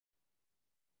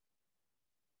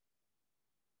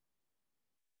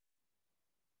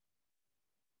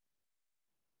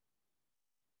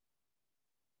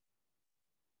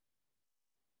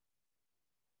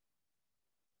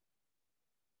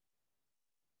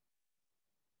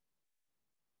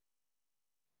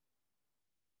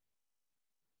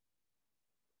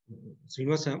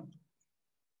Srinivasa,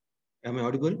 am I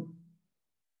audible?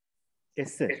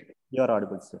 Yes, sir. You are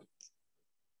audible, sir.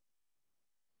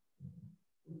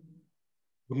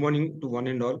 Good morning to one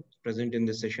and all present in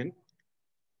this session.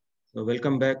 So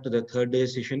welcome back to the third day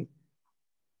session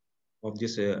of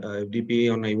this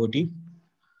FDP on IoT.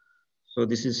 So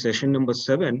this is session number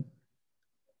 7.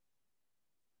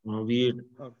 We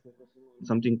are focusing on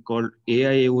something called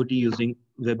AI IoT using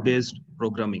web-based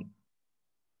programming.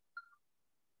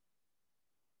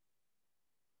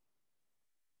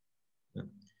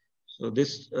 So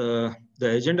this, the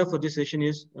agenda for this session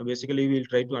is basically we'll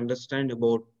try to understand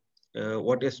about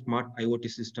what a smart IoT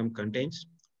system contains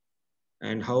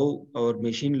and how our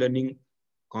machine learning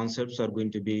concepts are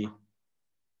going to be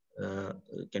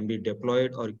can be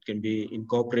deployed or it can be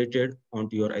incorporated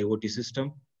onto your IoT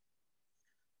system.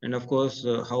 And of course,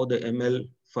 how the ML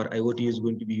for IoT is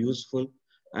going to be useful,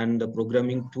 and the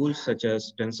programming tools such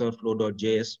as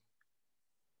TensorFlow.js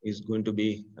is going to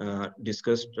be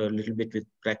discussed a little bit with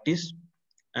practice,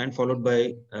 and followed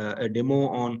by a demo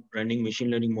on running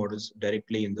machine learning models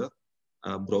directly in the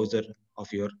browser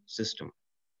of your system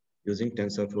using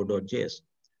TensorFlow.js.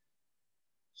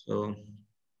 So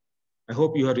I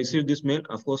hope you have received this mail.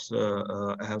 Of course,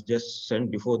 I have just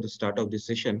sent before the start of this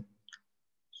session.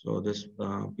 So this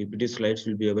PPT slides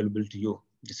will be available to you,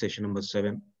 this session number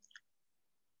 7.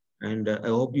 And I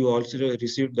hope you also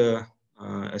received the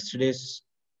yesterday's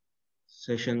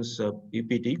session's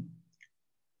PPT.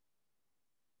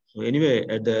 So anyway,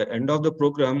 at the end of the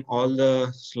program, all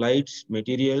the slides,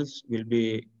 materials will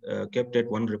be kept at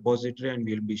one repository, and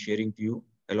we'll be sharing to you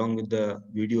along with the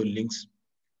video links,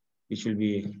 which will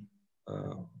be,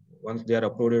 once they are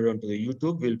uploaded onto the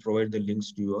YouTube, we'll provide the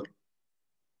links to you all.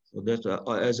 So that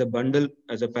as a bundle,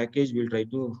 as a package, we'll try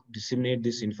to disseminate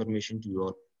this information to you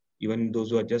all. Even those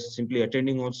who are just simply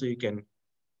attending also, you can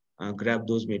grab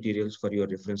those materials for your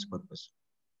reference purpose.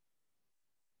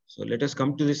 So let us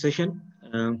come to this session.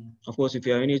 Of course, if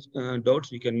you have any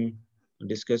doubts, we can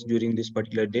discuss during this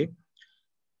particular day.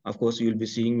 Of course, you will be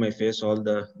seeing my face all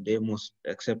the day, most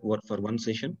except what for one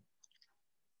session.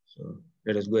 So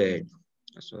let us go ahead.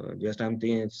 So just I'm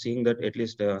seeing that at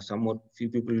least somewhat few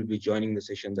people will be joining the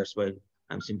session. That's why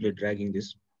I'm simply dragging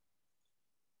this.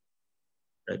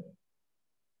 Right.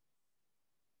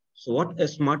 So what a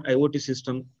smart IoT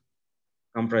system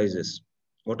comprises?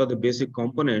 What are the basic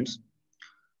components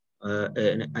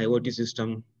an IoT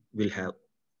system will have?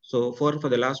 So for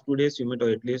the last 2 days, you might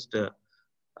have at least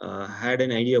had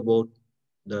an idea about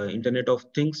the Internet of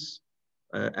Things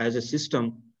as a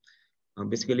system.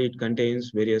 Basically, it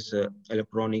contains various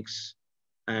electronics,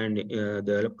 and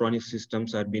the electronic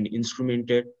systems are being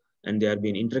instrumented and they are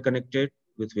being interconnected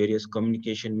with various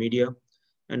communication media.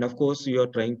 And of course, you are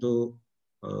trying to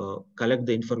collect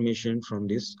the information from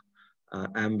this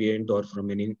ambient or from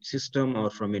any system or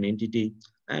from an entity,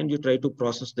 and you try to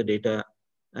process the data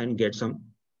and get some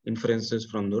inferences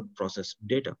from the processed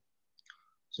data.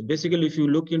 So basically, if you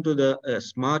look into the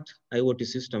smart IoT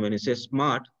system, when I say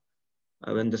smart,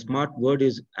 when the smart word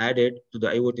is added to the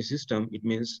IoT system, it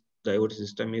means the IoT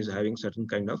system is having certain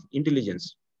kind of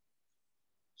intelligence.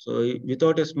 So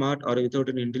without a smart or without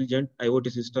an intelligent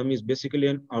IoT system is basically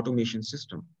an automation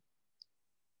system.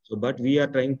 So, but we are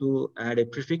trying to add a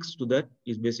prefix to that,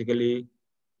 is basically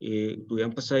to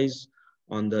emphasize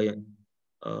on the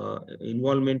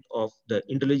involvement of the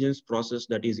intelligence process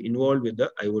that is involved with the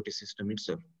IoT system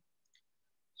itself.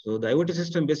 So the IoT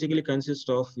system basically consists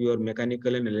of your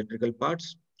mechanical and electrical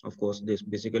parts. Of course, this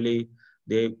basically,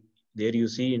 there you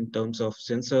see in terms of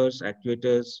sensors,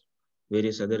 actuators,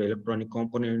 various other electronic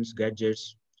components,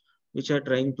 gadgets, which are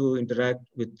trying to interact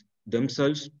with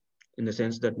themselves in the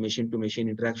sense that machine-to-machine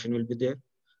interaction will be there.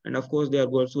 And of course, they are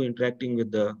also interacting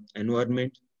with the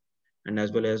environment and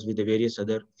as well as with the various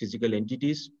other physical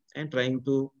entities and trying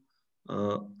to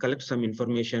collect some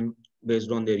information based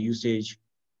on their usage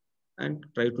and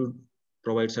try to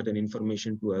provide certain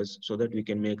information to us so that we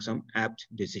can make some apt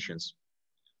decisions.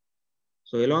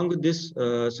 So along with this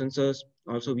sensors,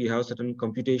 also we have certain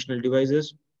computational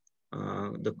devices,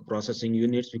 the processing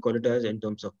units, we call it as, in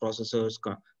terms of processors,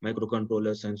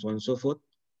 microcontrollers, and so on and so forth.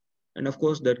 And of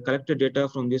course, that collected data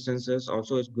from these sensors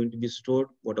also is going to be stored.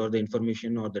 Whatever the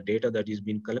information or the data that is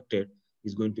being collected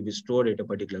is going to be stored at a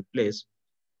particular place.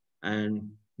 And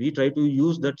we try to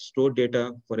use that stored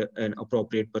data for an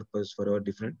appropriate purpose for our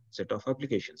different set of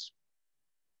applications.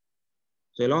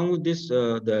 So along with this,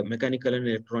 the mechanical and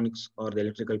electronics or the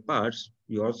electrical parts,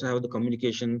 we also have the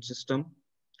communication system,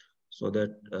 so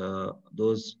that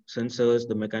those sensors,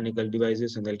 the mechanical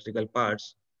devices and the electrical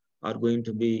parts are going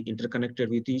to be interconnected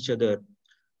with each other,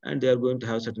 and they are going to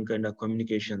have certain kind of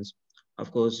communications.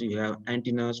 Of course, you have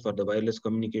antennas for the wireless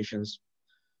communications.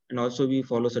 And also we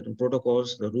follow certain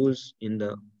protocols, the rules in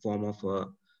the form of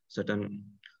certain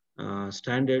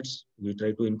standards. We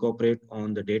try to incorporate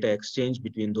on the data exchange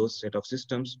between those set of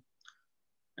systems.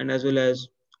 And as well as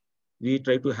we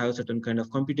try to have certain kind of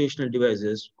computational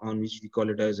devices on which we call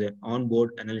it as a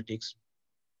onboard analytics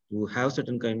to have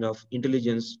certain kind of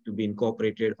intelligence to be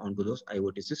incorporated onto those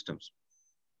IoT systems.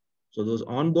 So those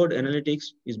onboard analytics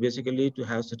is basically to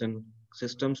have certain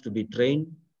systems to be trained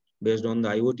based on the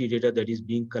IoT data that is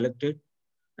being collected.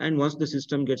 And once the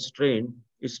system gets trained,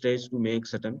 it tries to make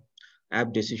certain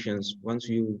app decisions. Once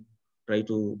you try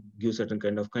to give certain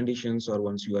kind of conditions, or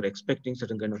once you are expecting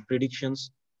certain kind of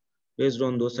predictions, based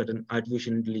on those certain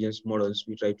artificial intelligence models,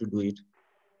 we try to do it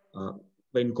uh,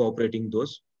 by incorporating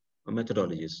those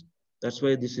methodologies. That's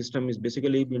why the system is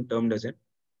basically being termed as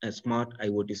a smart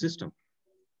IoT system.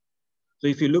 So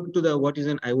if you look to the what is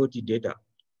an IoT data,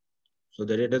 so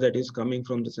the data that is coming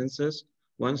from the sensors,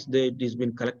 once it is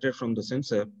been collected from the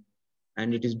sensor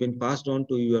and it is been passed on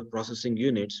to your processing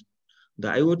units, the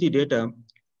IoT data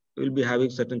will be having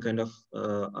certain kind of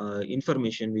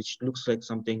information which looks like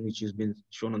something which has been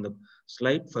shown on the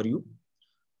slide for you.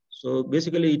 So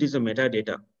basically it is a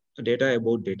metadata, data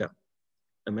about data.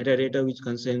 The metadata which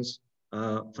concerns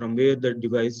from where the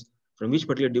device, from which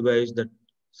particular device that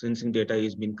sensing data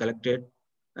is being collected,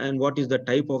 and what is the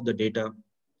type of the data,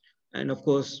 and of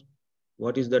course,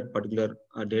 what is that particular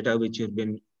data which has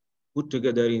been put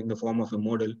together in the form of a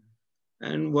model,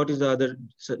 and what is the other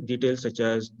details such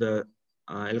as the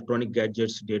electronic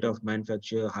gadgets, data of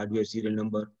manufacturer, hardware serial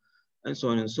number, and so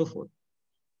on and so forth.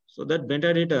 So that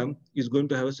metadata is going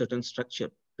to have a certain structure,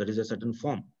 that is a certain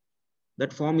form.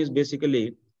 That form is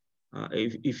basically,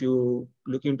 if you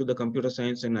look into the computer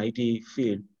science and IT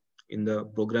field in the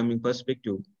programming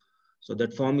perspective, so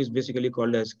that form is basically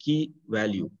called as key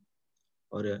value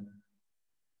or a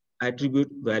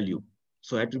attribute value.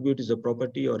 So attribute is a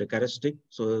property or a characteristic.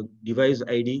 So device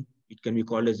ID, it can be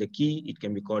called as a key, it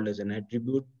can be called as an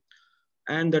attribute,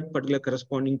 and that particular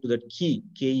corresponding to that key,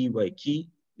 KEY, key,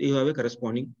 you have a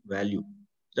corresponding value.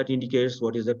 That indicates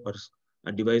what is that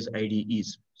device ID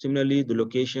is. Similarly, the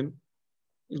location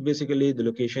is basically the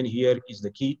location here is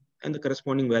the key, and the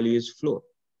corresponding value is floor.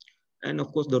 And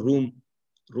of course, the room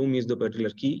is the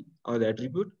particular key or the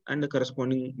attribute, and the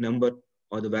corresponding number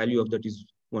or the value of that is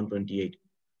 128.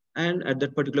 And at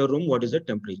that particular room, what is the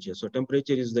temperature? So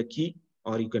temperature is the key,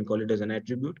 or you can call it as an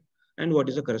attribute, and what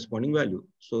is the corresponding value.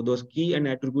 So those key and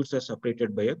attributes are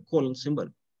separated by a colon symbol.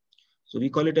 So we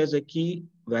call it as a key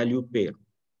value pair.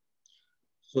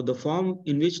 So the form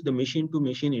in which the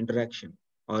machine-to-machine interaction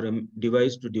or a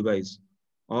device-to-device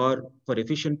or for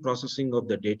efficient processing of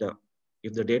the data,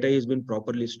 if the data has been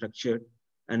properly structured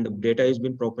and the data has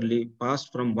been properly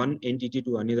passed from one entity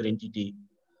to another entity,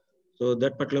 so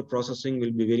that particular processing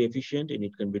will be very efficient and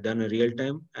it can be done in real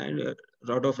time, and a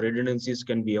lot of redundancies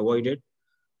can be avoided.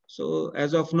 So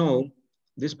as of now,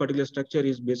 this particular structure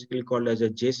is basically called as a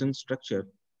JSON structure.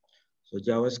 So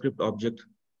JavaScript object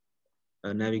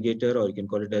navigator, or you can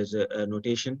call it as a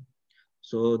notation.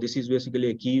 So this is basically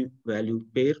a key value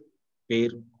pair.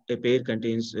 A pair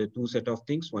contains two set of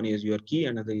things. One is your key,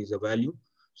 another is a value.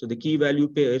 So the key value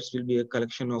pairs will be a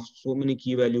collection of so many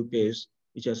key value pairs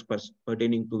which are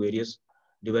pertaining to various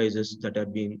devices that are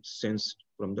being sensed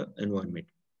from the environment.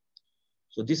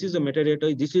 So this is the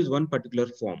metadata. This is one particular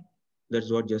form. That's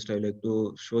what just I like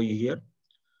to show you here.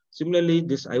 Similarly,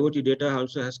 this IoT data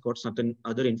also has got certain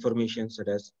other information such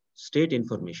as state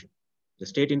information. The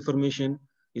state information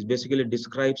is basically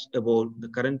describes about the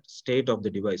current state of the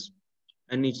device,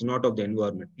 and it's not of the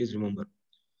environment. Please remember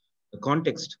the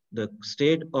context, the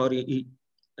state, or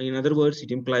in other words,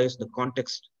 it implies the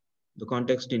context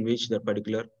in which the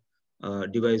particular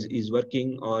device is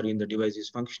working or in the device is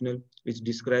functional, which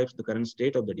describes the current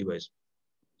state of the device.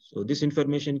 So this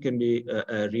information can be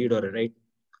a read or a write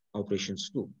operations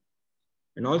too.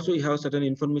 And also you have certain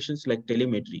informations like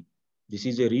telemetry. This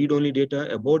is a read-only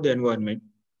data about the environment.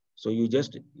 So you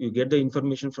get the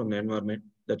information from the environment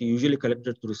that you usually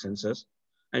collected through sensors.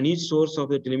 And each source of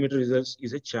the telemetry results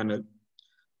is a channel.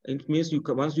 It means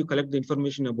once you collect the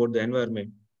information about the environment,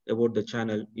 about the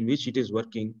channel, in which it is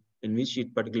working, in which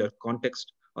particular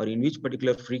context, or in which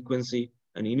particular frequency,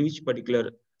 and in which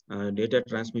particular data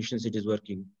transmissions it is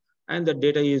working. And that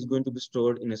data is going to be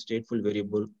stored in a stateful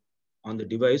variable on the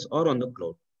device or on the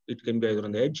cloud. It can be either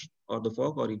on the edge or the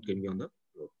fog, or it can be on the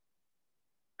cloud.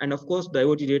 And of course, the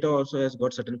IoT data also has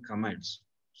got certain commands.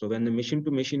 So when the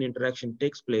machine-to-machine interaction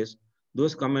takes place,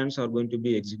 those commands are going to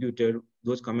be executed.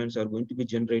 Those commands are going to be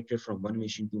generated from one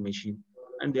machine to machine,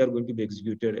 and they are going to be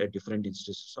executed at different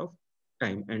instances of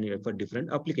time and for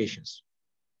different applications.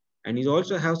 And you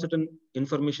also have certain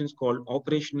informations called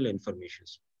operational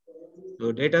informations.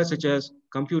 So data such as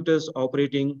computers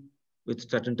operating with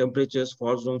certain temperatures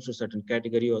falls down to certain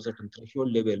category or certain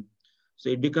threshold level. So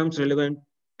it becomes relevant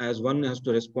as one has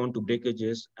to respond to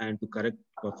breakages and to correct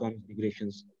performance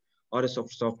degradations or a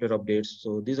software updates.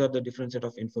 So these are the different set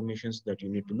of informations that you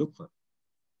need to look for.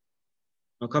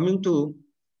 Now coming to,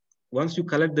 once you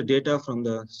collect the data from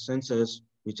the sensors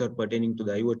which are pertaining to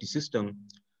the IoT system,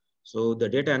 so the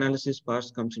data analysis part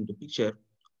comes into picture.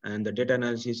 And the data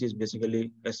analysis is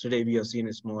basically, yesterday we have seen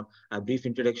a brief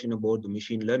introduction about the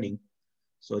machine learning.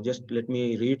 So just let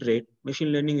me reiterate,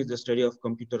 machine learning is the study of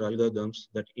computer algorithms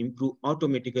that improve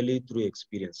automatically through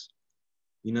experience.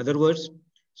 In other words,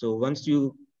 so once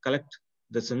you collect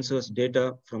the sensors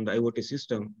data from the IoT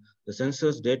system, the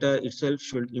sensors data itself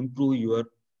should improve your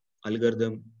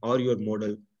algorithm or your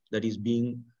model that is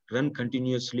being run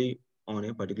continuously on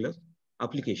a particular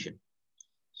application.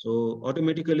 So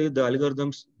automatically the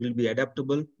algorithms will be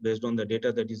adaptable based on the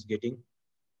data that is getting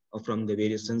from the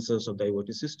various sensors of the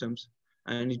IoT systems,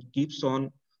 and it keeps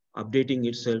on updating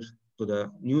itself to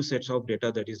the new sets of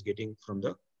data that is getting from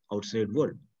the outside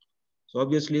world. So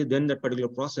obviously then that particular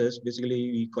process,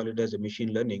 basically we call it as a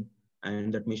machine learning,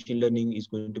 and that machine learning is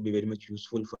going to be very much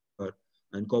useful for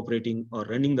incorporating or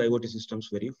running the IoT systems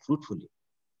very fruitfully.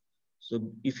 So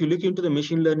if you look into the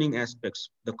machine learning aspects,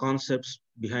 the concepts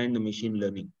behind the machine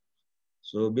learning.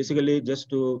 So basically just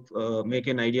to make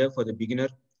an idea for the beginner,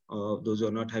 those who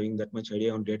are not having that much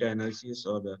idea on data analysis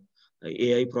or the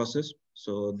AI process.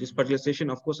 So this particular session,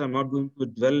 of course, I'm not going to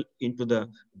dwell into the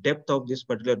depth of this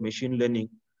particular machine learning,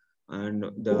 and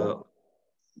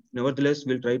nevertheless,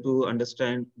 we'll try to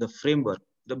understand the framework,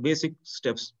 the basic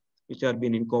steps which are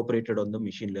being incorporated on the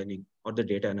machine learning or the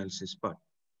data analysis part,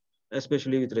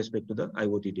 especially with respect to the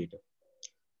IoT data.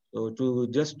 So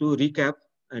just to recap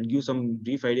and give some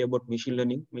brief idea about machine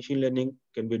learning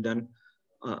can be done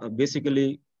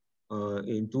basically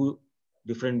in two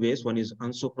different ways. One is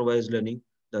unsupervised learning,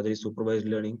 the other is supervised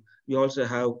learning. We also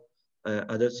have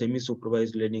other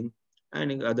semi-supervised learning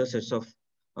and other sets of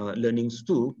learnings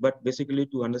too. But basically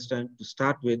to understand, to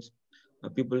start with,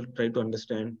 people try to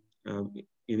understand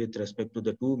with respect to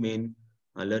the two main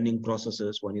learning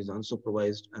processes. One is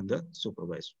unsupervised and the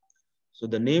supervised. So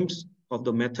the names of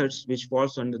the methods which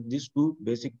falls under these two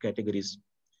basic categories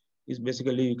is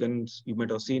basically, you might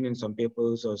have seen in some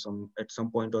papers or at some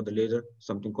point or the later,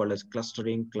 something called as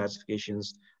clustering,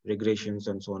 classifications, regressions,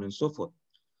 and so on and so forth.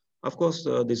 Of course,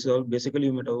 this is all basically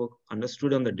you might have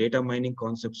understood on the data mining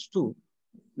concepts too.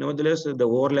 Nevertheless, the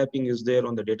overlapping is there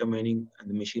on the data mining and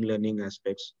the machine learning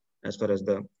aspects as far as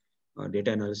the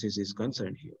data analysis is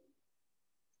concerned here.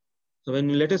 So when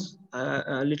let us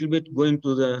a little bit go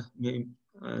into the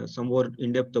some more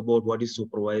in depth about what is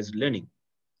supervised learning.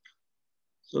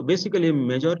 So basically,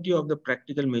 majority of the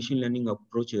practical machine learning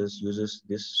approaches uses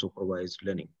this supervised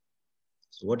learning.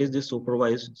 So what is this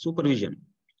supervised? Supervision.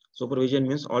 Supervision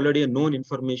means already a known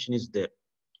information is there.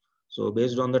 So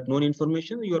based on that known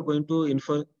information, you are going to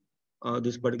infer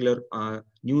this particular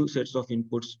new sets of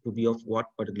inputs to be of what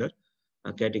particular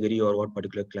category or what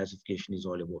particular classification is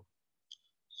all about.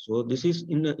 So this is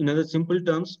in other simple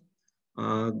terms,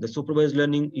 the supervised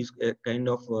learning is a kind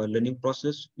of learning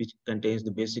process which contains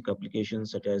the basic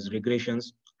applications such as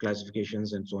regressions,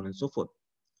 classifications, and so on and so forth.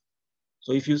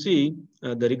 So if you see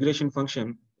the regression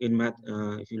function in math,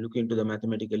 if you look into the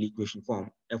mathematical equation form,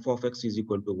 f of x is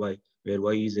equal to y, where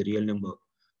y is a real number.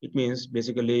 It means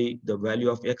basically the value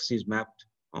of x is mapped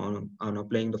on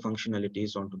applying the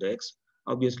functionalities onto the x.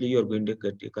 Obviously, you're going to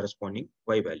get the corresponding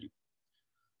y value.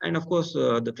 And of course,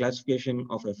 the classification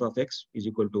of f of x is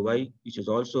equal to y, which is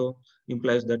also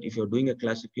implies that if you're doing a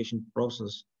classification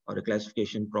process or a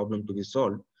classification problem to be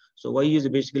solved, so y is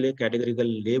basically a categorical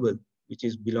label which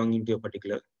is belonging to a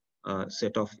particular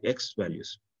set of x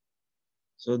values.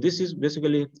 So this is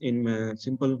basically in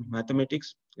simple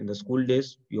mathematics. In the school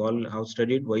days, you all have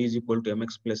studied y is equal to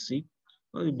mx plus c,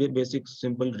 basic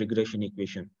simple regression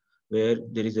equation, where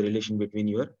there is a relation between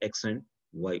your x and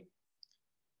y.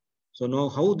 So now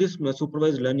how this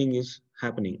supervised learning is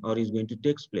happening or is going to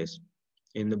take place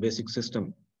in the basic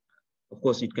system. Of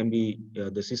course, it can be,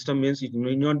 the system means it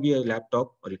may not be a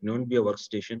laptop or it may not be a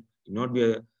workstation, it may not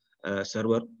be a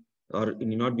server, or it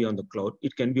may not be on the cloud.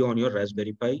 It can be on your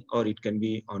Raspberry Pi, or it can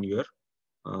be on your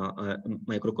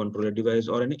microcontroller device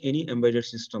or any embedded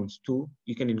systems too.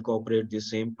 You can incorporate the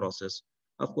same process.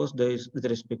 Of course, there is with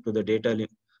respect to the data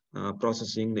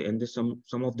processing, and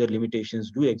some of the limitations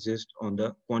do exist on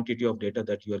the quantity of data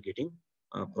that you are getting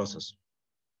processed.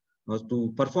 Now,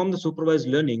 to perform the supervised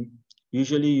learning,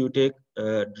 Usually you take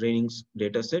a trainings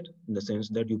data set in the sense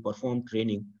that you perform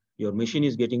training. Your machine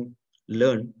is getting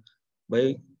learned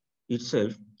by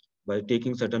itself by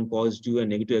taking certain positive and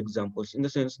negative examples in the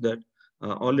sense that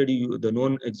already the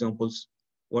known examples,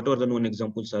 whatever the known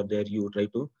examples are there, you try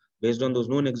to, based on those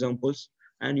known examples,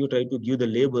 and you try to give the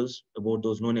labels about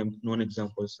those known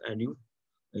examples, and you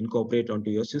incorporate onto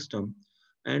your system.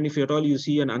 And if at all you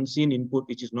see an unseen input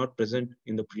which is not present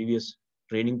in the previous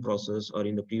training process or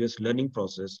in the previous learning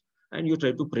process, and you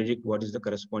try to predict what is the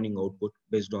corresponding output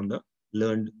based on the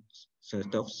learned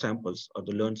set of samples or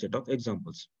the learned set of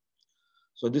examples.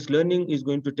 So this learning is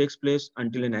going to take place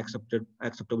until an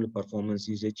acceptable performance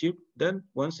is achieved. Then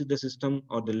once the system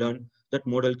or the learn, that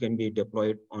model can be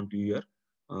deployed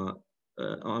uh,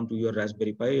 onto your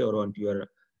Raspberry Pi or onto your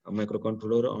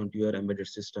microcontroller, onto your embedded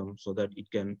system, so that it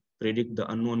can predict the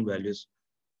unknown values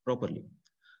properly.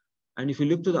 And if you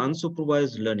look to the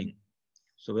unsupervised learning,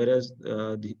 so whereas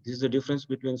this is the difference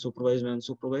between supervised and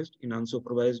unsupervised. In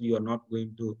unsupervised, you are not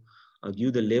going to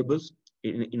give the labels.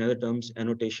 In other terms,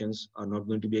 annotations are not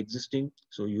going to be existing.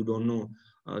 So you don't know,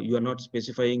 you are not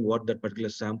specifying what that particular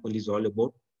sample is all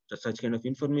about. Such kind of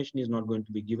information is not going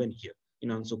to be given here in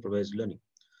unsupervised learning.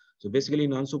 So basically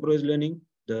in unsupervised learning,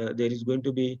 there is going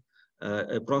to be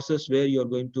a process where you are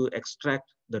going to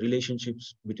extract the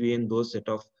relationships between those set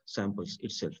of samples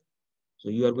itself. So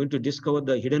you are going to discover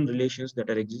the hidden relations that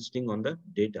are existing on the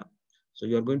data. So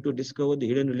you are going to discover the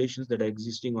hidden relations that are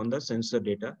existing on the sensor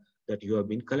data that you have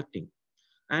been collecting.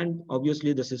 And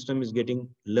obviously the system is getting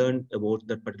learned about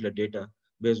that particular data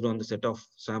based on the set of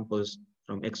samples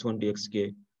from X1 to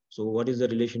Xk. So what is the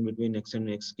relation between X and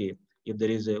Xk? If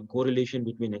there is a correlation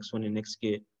between X1 and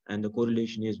Xk and the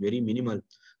correlation is very minimal,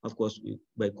 of course,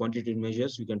 by quantitative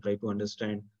measures, we can try to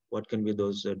understand what can be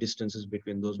those distances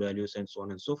between those values and so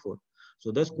on and so forth.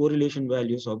 So those correlation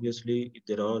values, obviously, if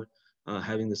they're all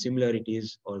having the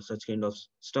similarities or such kind of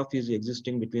stuff is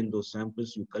existing between those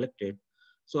samples you collected,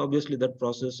 so obviously that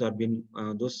process have been,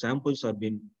 those samples have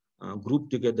been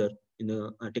grouped together in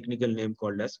a technical name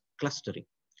called as clustering.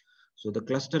 So the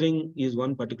clustering is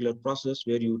one particular process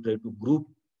where you try to group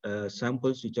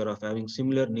samples which are of having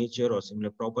similar nature or similar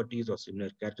properties or similar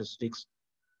characteristics.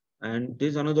 And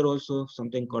there's another also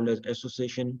something called as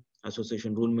association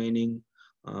rule mining.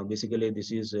 Basically,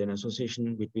 this is an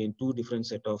association between two different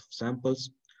set of samples,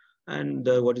 and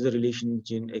what is the relation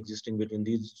existing between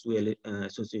these two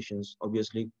associations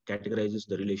obviously categorizes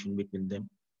the relation between them,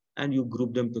 and you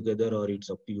group them together, or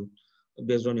it's up to you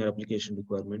based on your application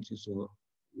requirements. So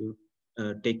you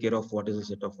take care of what is the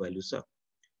set of values are.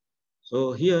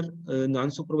 So here in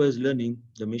unsupervised learning,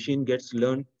 the machine gets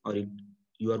learned, or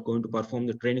you are going to perform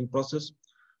the training process.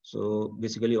 So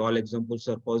basically all examples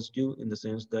are positive in the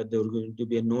sense that there are going to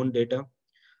be a known data,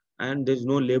 and there's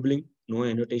no labeling, no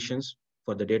annotations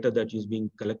for the data that is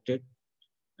being collected.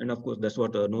 And of course, that's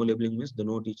what no labeling means, the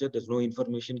no teacher, there's no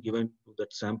information given to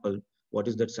that sample, what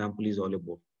is that sample is all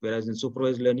about. Whereas in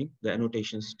supervised learning, the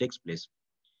annotations takes place.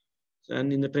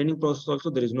 And in the training process also,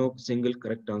 there is no single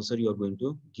correct answer you are going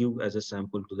to give as a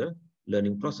sample to the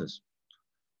learning process.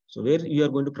 So where you are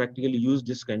going to practically use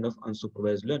this kind of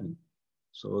unsupervised learning.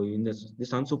 So in this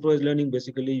unsupervised learning,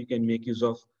 basically you can make use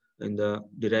of in the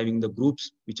deriving the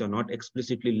groups which are not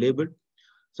explicitly labeled.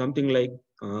 Something like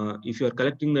if you are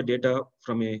collecting the data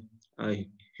from a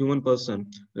human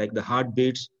person, like the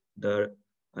heartbeats, the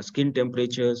skin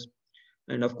temperatures,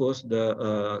 and of course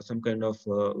the some kind of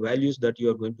values that you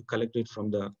are going to collect it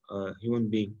from the human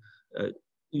being, uh,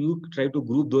 you try to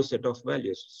group those set of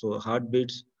values. So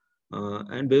heartbeats,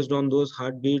 and based on those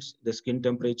heartbeats, the skin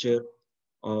temperature,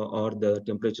 or the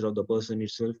temperature of the person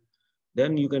itself,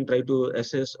 then you can try to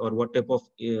assess or what type of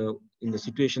in the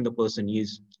situation the person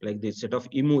is, like the set of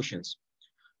emotions.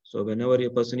 So whenever a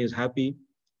person is happy,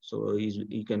 so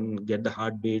he can get the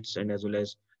heartbeats, and as well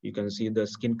as you can see the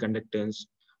skin conductance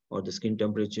or the skin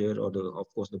temperature, or the, of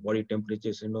course, the body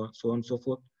temperatures, and so on and so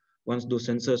forth. Once those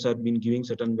sensors have been giving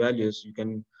certain values, you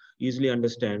can easily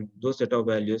understand those set of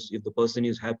values. If the person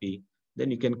is happy, then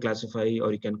you can classify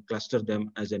or you can cluster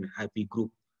them as a happy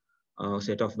group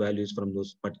set of values from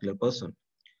those particular person.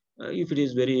 If it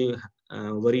is very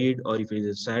worried, or if it is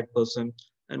a sad person,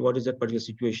 and what is that particular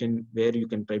situation where you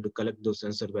can try to collect those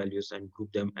sensor values and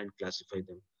group them and classify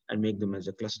them and make them as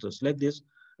a clusters. Like this,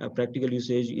 practical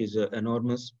usage is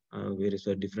enormous, various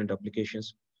different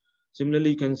applications.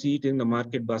 Similarly, you can see it in the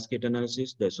market basket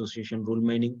analysis, the association rule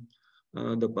mining.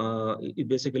 It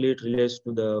basically it relates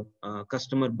to the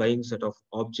customer buying set of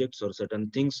objects or certain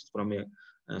things from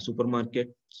a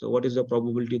supermarket. So what is the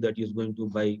probability that he is going to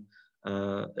buy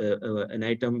an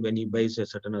item when he buys a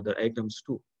certain other items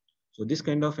too? So this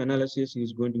kind of analysis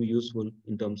is going to be useful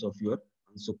in terms of your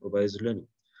unsupervised learning.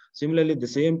 Similarly, the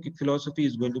same philosophy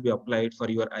is going to be applied for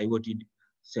your IoT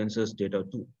sensors data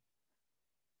too.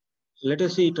 So let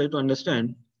us see, try to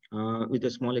understand with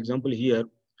a small example here,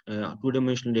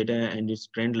 two-dimensional data and its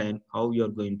trend line, how you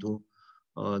are going to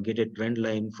get a trend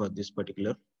line for this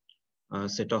particular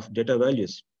set of data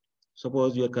values.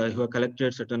 Suppose you have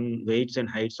collected certain weights and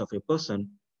heights of a person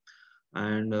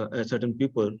and a certain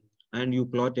people, and you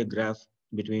plot a graph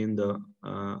between the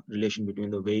relation between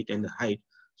the weight and the height.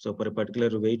 So for a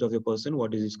particular weight of a person,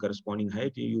 what is its corresponding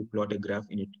height? You plot a graph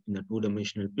in it in a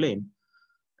two-dimensional plane,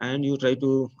 and you try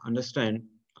to understand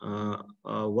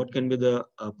what can be the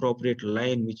appropriate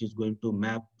line which is going to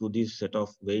map to this set of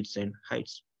weights and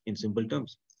heights in simple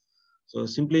terms. So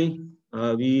simply,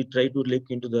 we try to look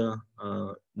into the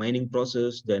mining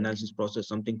process, the analysis process,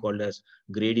 something called as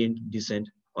gradient descent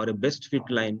or a best fit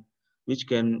line, which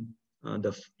can,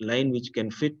 line which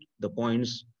can fit the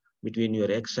points between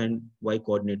your X and Y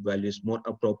coordinate values more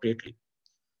appropriately.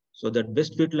 So that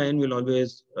best fit line will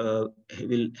always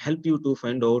will help you to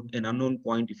find out an unknown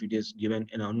point. If it is given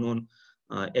an unknown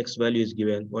X value is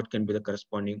given, what can be the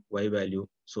corresponding Y value.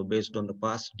 So based on the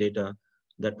past data,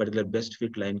 that particular best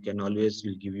fit line can always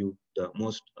will give you the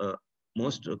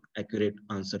most accurate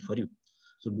answer for you.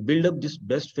 So to build up this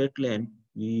best fit line,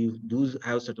 we do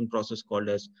have certain process called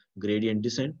as gradient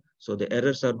descent. So the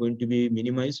errors are going to be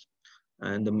minimized,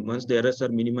 and once the errors are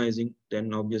minimizing,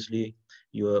 then obviously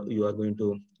you are going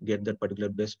to get that particular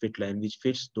best fit line which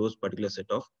fits those particular set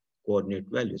of coordinate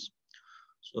values.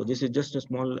 So this is just a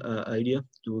small idea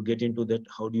to get into that.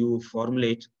 How do you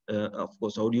formulate, of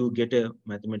course, how do you get a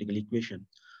mathematical equation?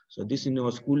 So this in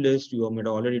our school days, you have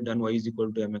already done y is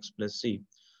equal to mx plus c.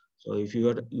 So if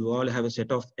you all have a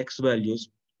set of x values,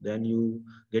 then you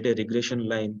get a regression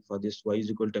line for this y is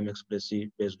equal to mx plus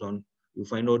c based on, you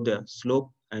find out the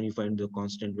slope and you find the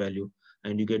constant value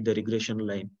and you get the regression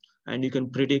line, and you can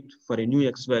predict for a new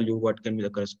x value what can be the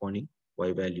corresponding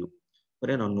y value for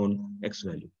an unknown x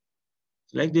value.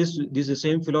 Like this is the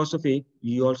same philosophy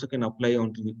you also can apply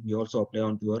onto, we also apply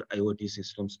onto our IoT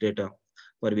systems data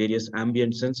for various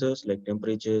ambient sensors like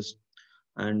temperatures,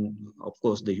 and of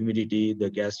course the humidity, the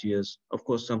gaseous. Of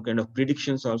course, some kind of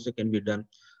predictions also can be done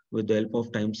with the help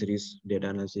of time series data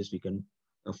analysis. We can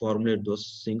formulate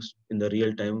those things in the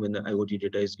real time when the IoT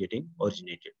data is getting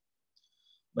originated.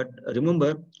 But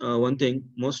remember one thing,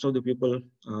 most of the people,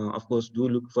 of course, do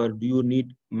look for, do you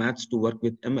need maths to work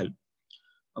with ML?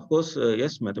 Of course,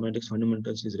 yes, mathematics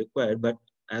fundamentals is required, but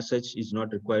as such is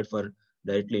not required for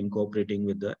directly incorporating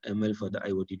with the ML for the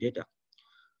IoT data.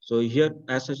 So here,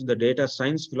 as such, the data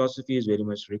science philosophy is very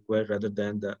much required rather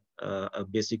than the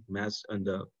basic maths and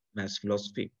the maths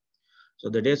philosophy. So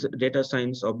the data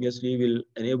science obviously will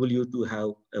enable you to have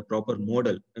a proper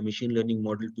model, a machine learning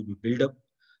model to be built up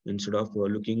instead of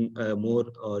looking more,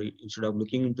 or instead of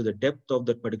looking into the depth of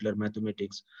that particular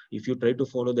mathematics. If you try to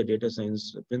follow the data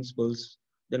science principles,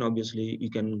 then obviously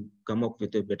you can come up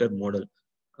with a better model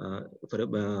for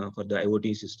the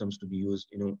IoT systems to be used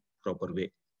in a proper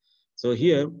way. So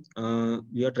here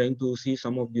we are trying to see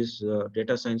some of these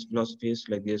data science philosophies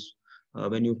like this.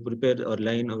 When you prepare a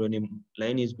line, or when a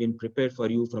line is being prepared for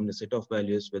you from the set of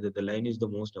values, whether the line is the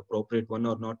most appropriate one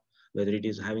or not, whether it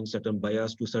is having certain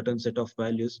bias to certain set of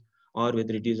values, or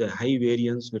whether it is a high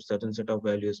variance with certain set of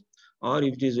values, or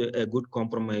if it is a good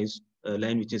compromise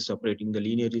line which is separating the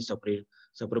linearly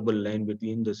separable line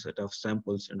between the set of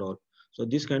samples and all. So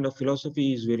this kind of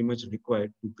philosophy is very much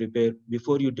required to prepare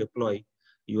before you deploy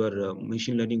your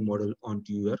machine learning model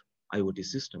onto your IoT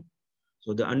system.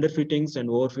 So the underfittings and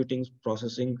overfittings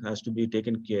processing has to be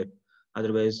taken care.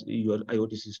 Otherwise, your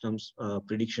IoT systems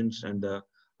predictions and the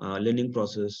learning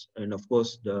process, and of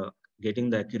course, the getting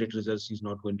the accurate results is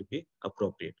not going to be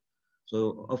appropriate.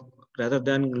 So rather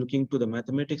than looking to the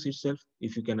mathematics itself,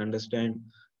 if you can understand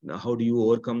how do you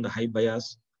overcome the high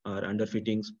bias or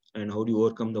underfittings, and how do you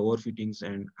overcome the overfittings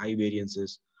and high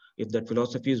variances, if that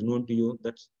philosophy is known to you,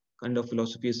 that's kind of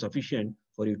philosophy is sufficient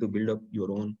for you to build up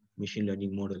your own machine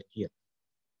learning model here.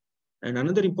 And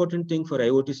another important thing for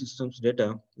IoT systems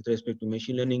data with respect to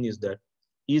machine learning is that,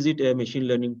 is it a machine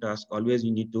learning task? Always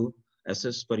you need to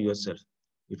assess for yourself.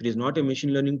 If it is not a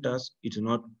machine learning task, it is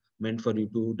not meant for you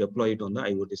to deploy it on the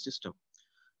IoT system.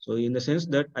 So in the sense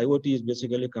that IoT is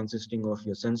basically consisting of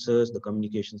your sensors, the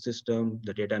communication system,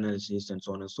 the data analysis, and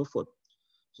so on and so forth.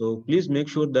 So please make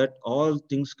sure that all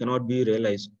things cannot be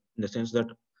realized, in the sense that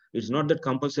it's not that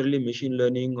compulsorily machine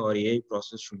learning or AI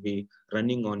process should be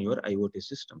running on your IoT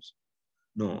systems.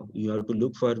 No, you have to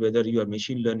look for whether you are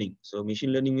machine learning. So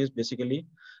machine learning is basically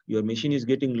your machine is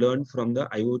getting learned from the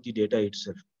IoT data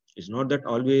itself. It's not that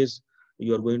always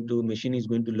you are going to, machine is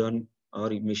going to learn, or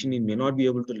machine may not be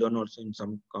able to learn also in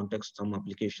some context, some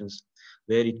applications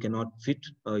where it cannot fit,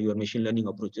 your machine learning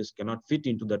approaches cannot fit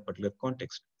into that particular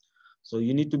context. So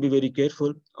you need to be very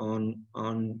careful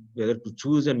on whether to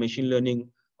choose a machine learning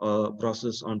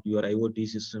process onto your IoT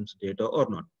systems data or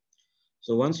not.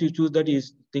 So once you choose that,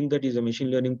 is think that is a machine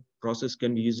learning process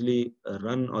can be easily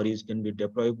run, or is can be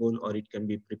deployable, or it can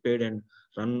be prepared and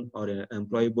run or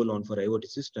employable on for IoT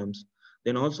systems.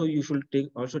 Then also you should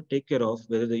take care of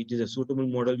whether it is a suitable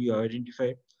model you have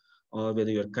identified, or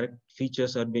whether your correct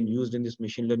features are being used in this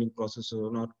machine learning process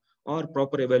or not, or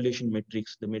proper evaluation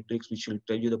metrics, the metrics which will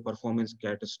tell you the performance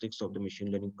characteristics of the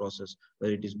machine learning process,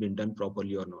 whether it is being done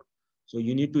properly or not. So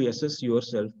you need to assess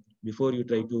yourself before you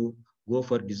try to go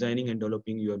for designing and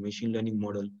developing your machine learning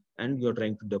model and you're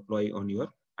trying to deploy on your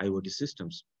IoT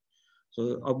systems.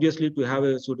 So obviously, to have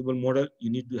a suitable model,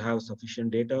 you need to have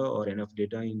sufficient data or enough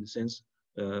data in the sense.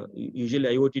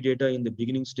 Usually IoT data in the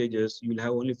beginning stages, you will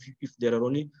have only few, if there are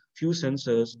only few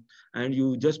sensors and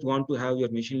you just want to have your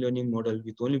machine learning model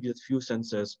with only with few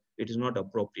sensors, it is not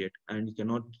appropriate. And you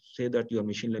cannot say that your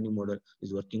machine learning model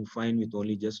is working fine with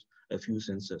only just a few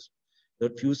sensors.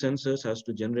 That few sensors has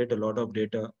to generate a lot of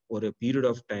data over a period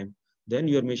of time, then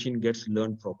your machine gets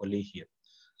learned properly here.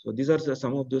 So these are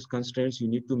some of those constraints you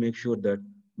need to make sure that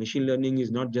machine learning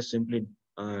is not just simply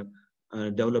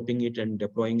developing it and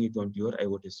deploying it onto your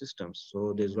IoT systems.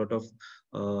 So there's a lot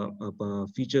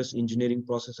of features engineering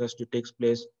process has to take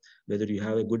place, whether you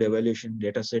have a good evaluation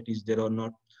data set is there or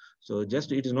not. So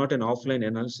just it is not an offline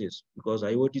analysis, because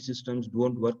IoT systems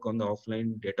don't work on the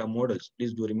offline data models.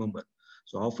 Please do remember.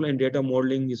 So offline data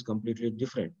modeling is completely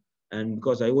different. And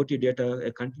because IoT data,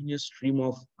 a continuous stream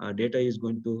of data is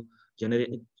going to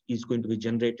generate is going to be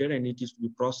generated, and it is to be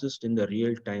processed in the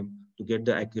real time to get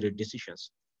the accurate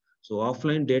decisions. So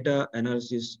offline data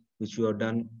analysis, which you have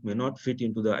done, may not fit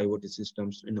into the IoT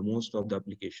systems in the most of the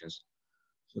applications.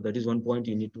 So that is one point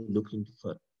you need to look into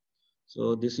for.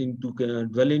 So this into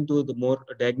dwell into the more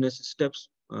diagnosis steps,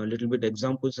 a little bit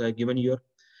examples I given here.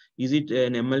 Is it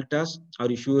an ML task? Are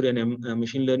you sure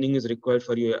machine learning is required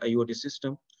for your IoT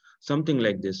system? Something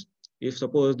like this. If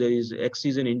suppose there is X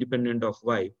is an independent of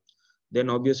Y, then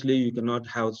obviously you cannot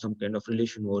have some kind of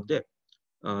relation over there.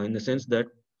 In the sense that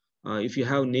if you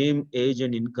have name, age,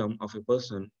 and income of a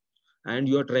person, and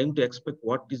you are trying to expect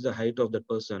what is the height of that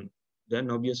person, then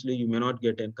obviously you may not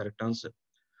get a correct answer.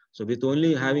 So with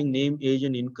only having name, age,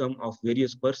 and income of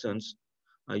various persons,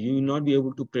 you will not be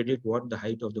able to predict what the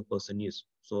height of the person is.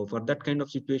 So for that kind of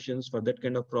situations, for that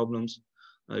kind of problems,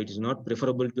 it is not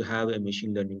preferable to have a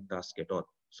machine learning task at all.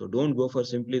 So don't go for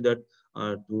simply that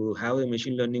to have a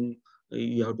machine learning,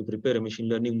 you have to prepare a machine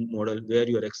learning model where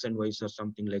your X and Y's are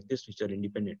something like this, which are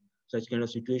independent. Such kind of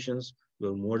situations,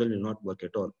 your model will not work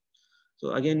at all.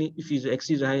 So again, if is X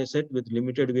is a set with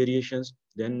limited variations,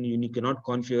 then you cannot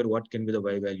configure what can be the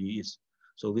Y value is.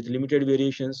 So with limited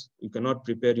variations, you cannot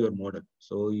prepare your model.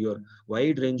 So your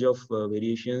wide range of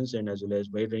variations and as well as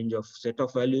wide range of set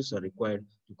of values are required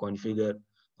to configure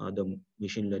the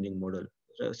machine learning model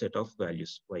set of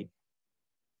values Y.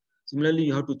 Similarly,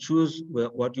 you have to choose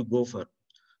what you go for,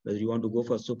 whether you want to go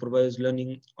for supervised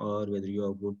learning or whether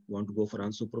you want to go for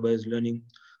unsupervised learning,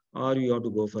 or you have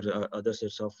to go for other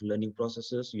sets of learning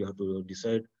processes. You have to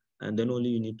decide, and then only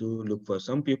you need to look for.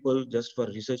 Some people just for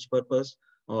research purpose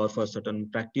or for certain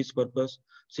practice purpose,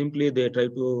 simply they try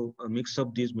to mix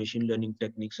up these machine learning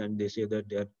techniques, and they say that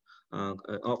they're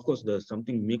of course there's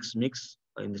something mix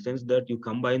in the sense that you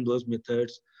combine those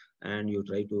methods and you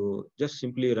try to just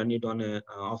simply run it on a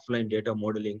offline data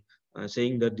modeling,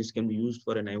 saying that this can be used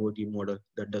for an IoT model.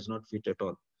 That does not fit at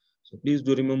all. So please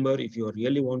do remember, if you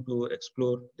really want to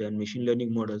explore the machine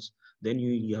learning models, then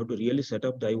you have to really set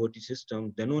up the IoT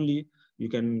system. Then only you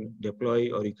can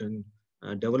deploy or you can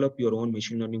develop your own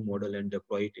machine learning model and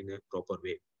deploy it in a proper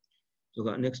way. So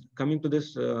next, coming to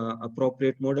this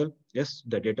appropriate model, yes,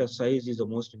 the data size is the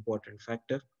most important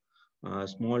factor.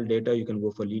 Small data, you can go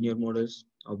for linear models.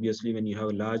 Obviously, when you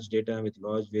have large data with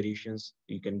large variations,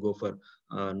 you can go for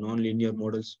non-linear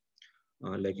models.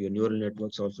 Like your neural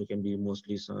networks also can be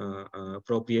mostly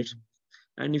appropriate.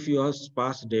 And if you have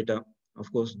sparse data, of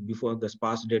course, before the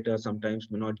sparse data sometimes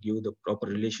may not give the proper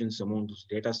relations among those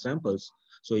data samples.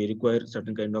 So you require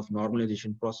certain kind of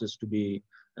normalization process to be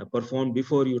performed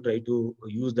before you try to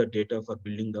use the data for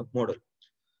building the model.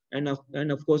 And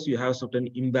of course, you have certain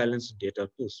imbalanced data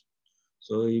too.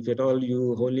 So if at all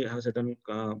you only have certain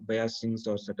biasings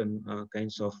or certain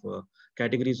kinds of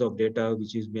categories of data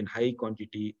which is been high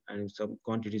quantity and some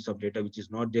quantities of data which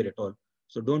is not there at all.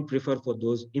 So don't prefer for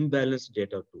those imbalanced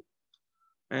data too.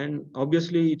 And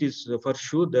obviously, it is for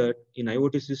sure that in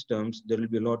IoT systems, there will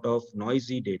be a lot of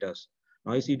noisy data.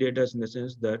 Noisy data in the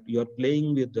sense that you are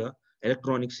playing with the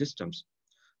electronic systems.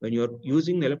 When you're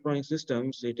using electronic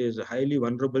systems, it is highly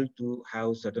vulnerable to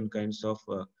have certain kinds of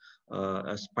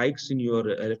spikes in your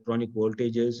electronic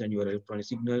voltages and your electronic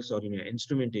signals or in your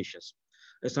instrumentations.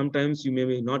 Sometimes you may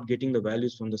be not getting the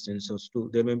values from the sensors too.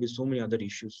 There may be so many other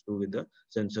issues too with the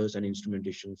sensors and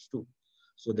instrumentations too.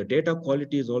 So the data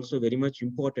quality is also very much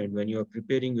important when you are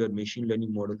preparing your machine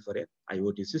learning model for a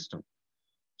IoT system.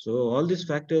 So all these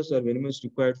factors are very much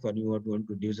required for you are going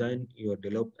to design, you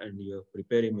develop, and you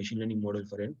prepare a machine learning model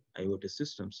for an IoT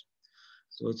systems.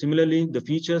 So similarly, the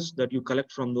features that you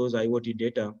collect from those IoT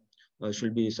data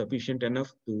should be sufficient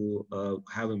enough to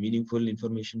have a meaningful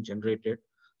information generated.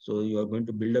 So you are going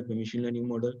to build up a machine learning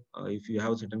model. If you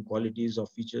have certain qualities of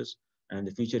features and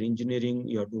the feature engineering,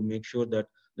 you have to make sure that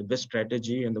the best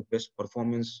strategy and the best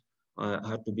performance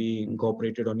have to be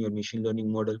incorporated on your machine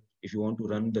learning model. If you want to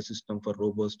run the system for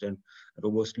robust and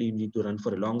robustly, you need to run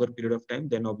for a longer period of time,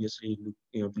 then obviously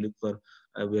you have to look for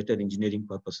better engineering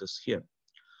purposes here.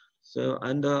 So,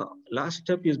 and the last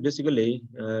step is basically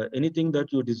anything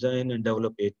that you design and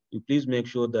develop it, you please make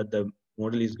sure that the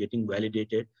model is getting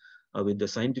validated with the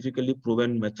scientifically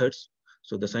proven methods.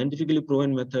 So the scientifically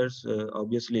proven methods,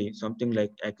 obviously something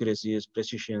like accuracies,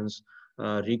 precisions,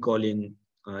 recalling,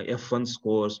 F1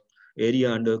 scores,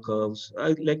 area under curves.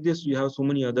 Like this, you have so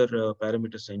many other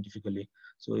parameters scientifically.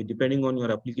 So depending on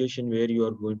your application where you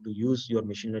are going to use your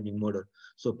machine learning model.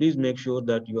 So please make sure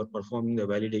that you are performing the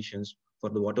validations for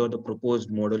the whatever the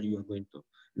proposed model you are going to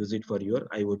use it for your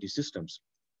IoT systems.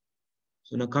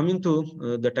 So now coming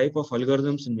to the type of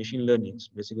algorithms in machine learning,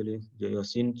 basically you have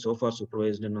seen so far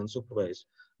supervised and unsupervised.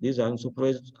 These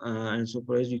unsupervised and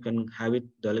supervised, you can have it,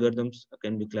 the algorithms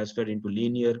can be classified into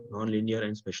linear, non-linear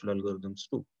and special algorithms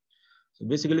too. So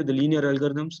basically the linear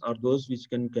algorithms are those which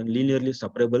can linearly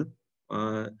separable.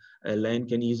 A line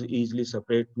can easily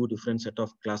separate two different set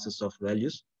of classes of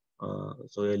values.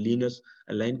 So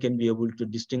a line can be able to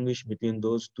distinguish between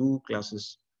those two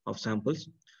classes of samples.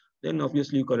 Then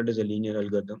obviously you call it as a linear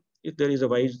algorithm. If there is a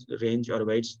wide range or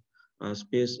wide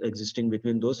space existing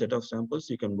between those set of samples,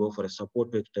 you can go for a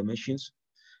support vector machines.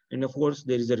 And of course,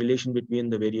 there is a relation between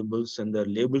the variables and the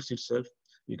labels itself.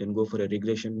 You can go for a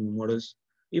regression models.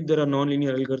 If there are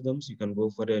nonlinear algorithms, you can go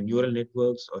for a neural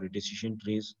networks or a decision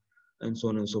trees and so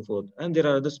on and so forth. And there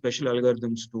are other special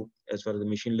algorithms too, as far as the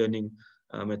machine learning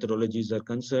methodologies are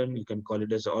concerned. You can call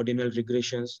it as ordinal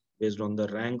regressions based on the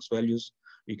ranks values.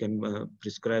 You can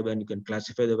prescribe and you can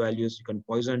classify the values. You can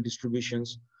Poisson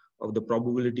distributions of the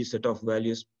probability set of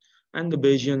values and the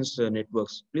Bayesian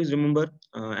networks. Please remember,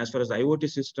 as far as IoT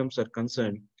systems are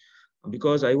concerned,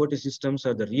 because IoT systems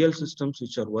are the real systems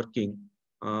which are working,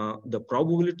 the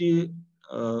probability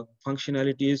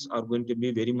functionalities are going to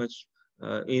be very much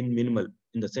in minimal,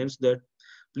 in the sense that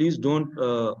please don't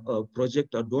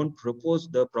project or don't propose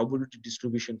the probability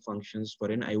distribution functions for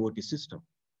an IoT system,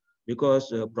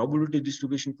 because probability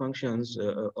distribution functions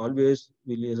always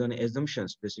will is an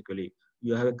assumptions. Basically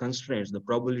you have a constraints, the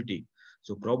probability.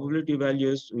 So probability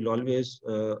values will always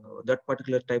that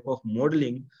particular type of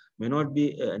modeling may not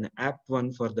be an apt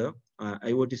one for the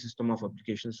IoT system of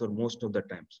applications for most of the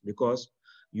times, because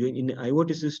you in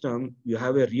IoT system you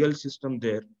have a real system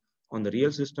there. On the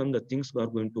real system the things are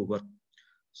going to work.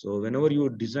 So whenever you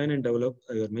design and develop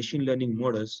your machine learning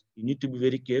models, you need to be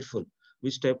very careful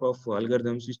which type of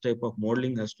algorithms, which type of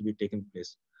modeling has to be taken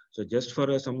place. So just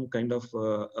for some kind of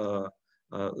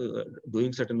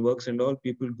doing certain works and all,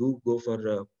 people do go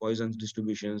for Poisson's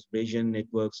distributions, Bayesian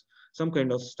networks, some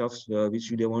kind of stuff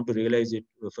which they want to realize it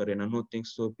for an unknown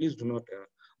things. So please do not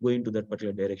go into that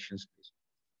particular directions, please.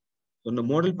 So in the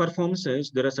model performances,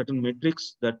 there are certain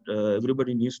metrics that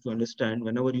everybody needs to understand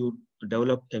whenever you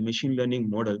develop a machine learning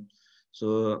model.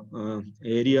 So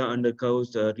area under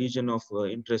curves, region of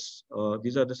interest,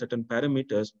 these are the certain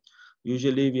parameters.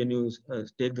 Usually when you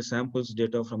take the samples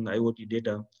data from the IoT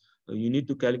data, you need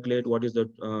to calculate what is the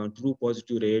true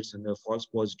positive rates and the false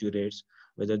positive rates,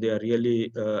 whether they are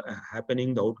really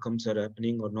happening, the outcomes are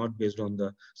happening or not based on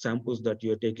the samples that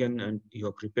you have taken and you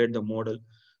have prepared the model.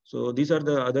 So these are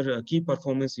the other key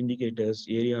performance indicators,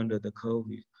 area under the curve.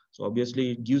 So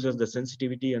obviously it gives us the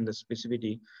sensitivity and the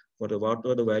specificity for the what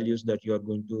are the values that you are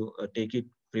going to take it,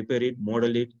 prepare it,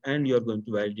 model it, and you are going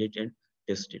to validate and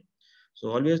test it. So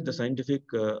always the scientific,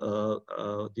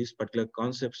 these particular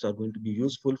concepts are going to be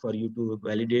useful for you to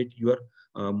validate your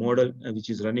model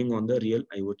which is running on the real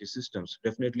IoT systems.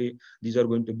 Definitely these are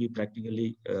going to be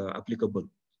practically applicable,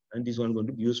 and these are going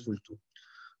to be useful too.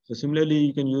 So similarly,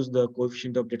 you can use the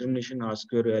coefficient of determination R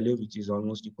square value, which is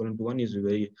almost equivalent to 1, is a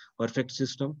very perfect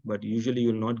system, but usually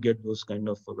you will not get those kind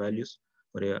of values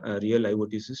for a real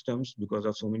IoT systems because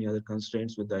of so many other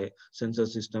constraints with the sensor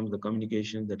systems, the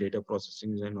communication, the data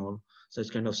processing and all such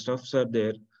kind of stuffs are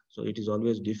there. So it is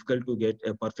always difficult to get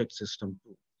a perfect system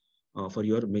for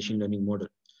your machine learning model.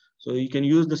 So you can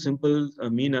use the simple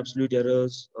mean absolute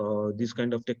errors, these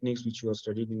kind of techniques which you have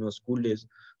studied in your school days.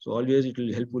 So always it will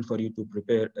be helpful for you to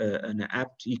prepare an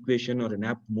apt equation or an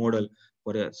apt model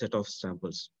for a set of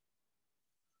samples.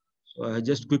 So I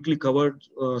just quickly covered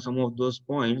some of those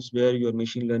points where your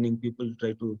machine learning people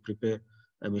try to prepare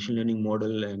a machine learning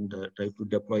model and try to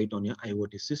deploy it on your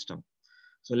IoT system.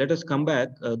 So let us come back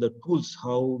the tools,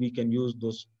 how we can use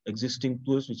those existing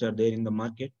tools which are there in the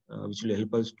market, which will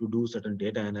help us to do certain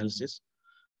data analysis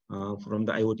from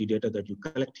the IoT data that you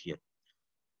collect here.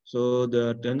 So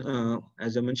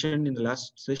as I mentioned in the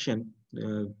last session,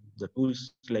 the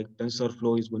tools like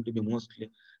TensorFlow is going to be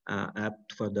mostly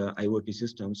apt for the IoT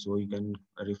system. So you can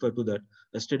refer to that.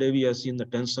 Yesterday we have seen the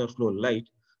TensorFlow Lite.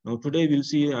 Now today we'll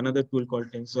see another tool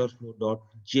called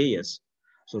TensorFlow.js.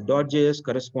 So .js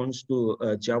corresponds to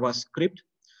JavaScript.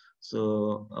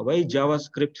 So why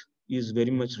JavaScript is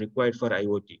very much required for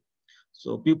IoT?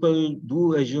 So people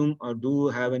do assume or do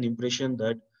have an impression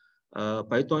that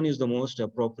Python is the most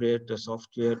appropriate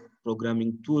software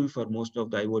programming tool for most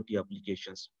of the IoT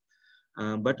applications.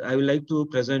 But I would like to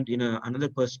present in another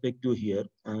perspective here.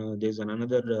 There's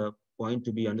another point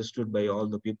to be understood by all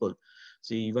the people.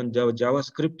 See, even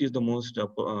JavaScript is the most,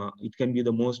 it can be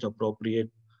the most appropriate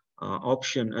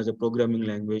option as a programming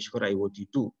language for IoT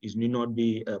too. It need not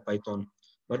be Python,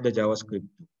 but the JavaScript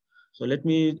too. So let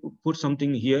me put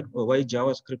something here, why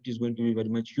JavaScript is going to be very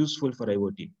much useful for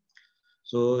IoT.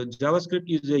 So JavaScript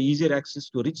is a easier access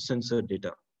to rich sensor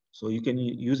data. So you can,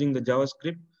 using the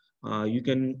JavaScript, you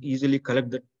can easily collect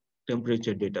the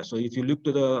temperature data. So if you look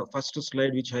to the first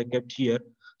slide, which I kept here,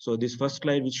 so this first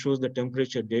slide, which shows the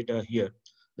temperature data here,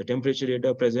 the temperature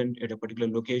data present at a particular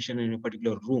location in a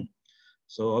particular room.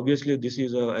 So obviously this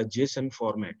is a JSON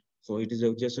format. So it is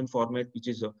a JSON format, which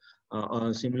is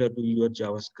similar to your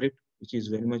JavaScript, which is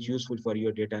very much useful for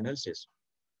your data analysis.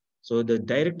 So the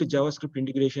direct JavaScript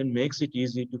integration makes it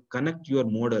easy to connect your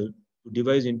model to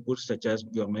device inputs such as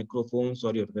your microphones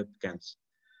or your webcams.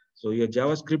 So your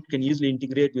JavaScript can easily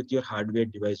integrate with your hardware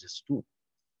devices too.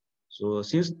 So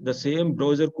since the same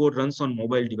browser code runs on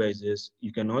mobile devices,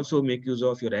 you can also make use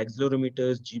of your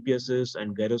accelerometers, GPSs,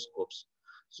 and gyroscopes.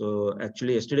 So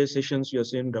actually, yesterday's sessions, you are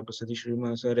saying Dr. Satish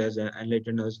Sharma sir has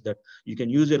enlightened us that you can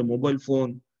use your mobile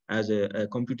phone as a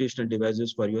computational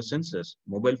devices for your sensors.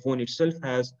 Mobile phone itself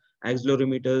has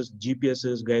accelerometers,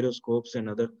 GPSs, gyroscopes, and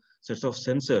other sets of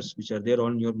sensors which are there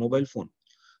on your mobile phone.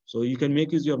 So you can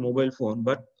make use of your mobile phone,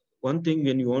 but one thing,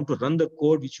 when you want to run the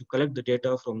code which you collect the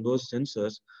data from those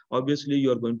sensors, obviously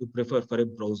you are going to prefer for a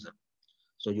browser.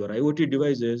 So your IoT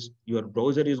devices, your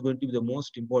browser is going to be the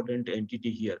most important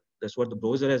entity here. That's what the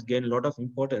browser has gained a lot of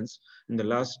importance in the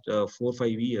last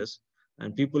 4-5 years.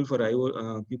 And people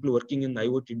people working in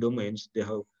IoT domains, they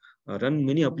have run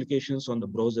many applications on the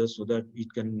browser so that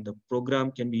the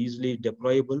program can be easily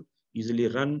deployable, easily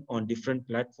run on different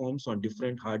platforms, on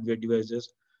different hardware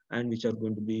devices, and which are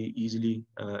going to be easily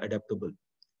adaptable.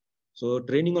 So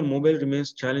training on mobile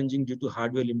remains challenging due to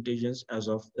hardware limitations as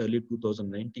of early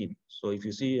 2019. So if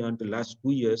you see until last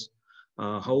 2 years,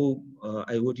 how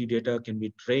IoT data can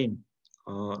be trained,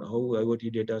 how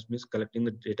IoT data means collecting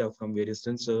the data from various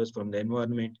sensors, from the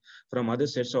environment, from other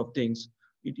sets of things,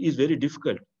 it is very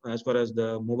difficult as far as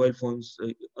the mobile phones,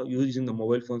 using the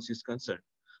mobile phones is concerned.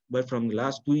 But from the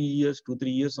last 2 years,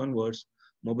 2-3 years onwards,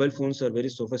 mobile phones are very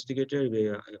sophisticated.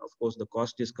 Where, of course, the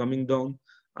cost is coming down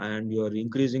and you are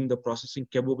increasing the processing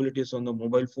capabilities on the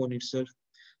mobile phone itself.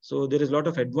 So there is a lot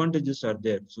of advantages are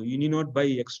there. So you need not buy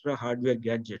extra hardware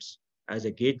gadgets as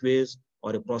a gateways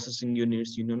or a processing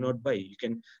units. You need not buy. You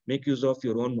can make use of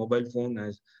your own mobile phone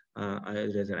as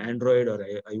an Android or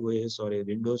a iOS or a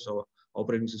Windows or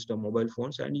operating system mobile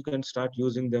phones, and you can start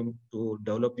using them to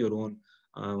develop your own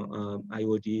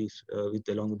IoTs with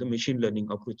along with the machine learning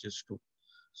approaches too.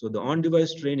 So the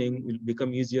on-device training will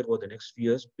become easier over the next few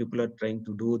years. People are trying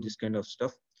to do this kind of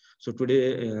stuff. So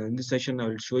today in this session, I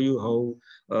will show you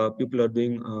how people are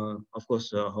doing, of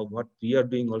course, what we are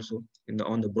doing also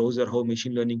on the browser, how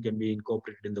machine learning can be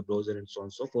incorporated in the browser and so on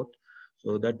and so forth.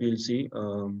 So that we'll see.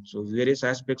 So various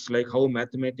aspects like how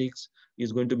mathematics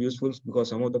is going to be useful, because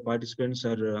some of the participants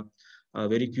are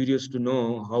very curious to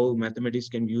know how mathematics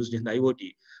can be used in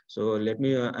IoT. So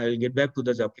I'll get back to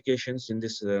those applications in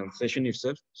this session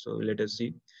itself. So let us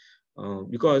see.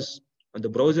 Because And the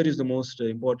browser is the most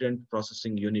important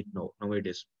processing unit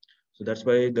nowadays. So that's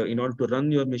why in order to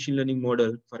run your machine learning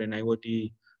model for an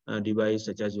IoT device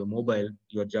such as your mobile,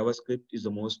 your JavaScript is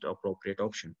the most appropriate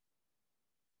option.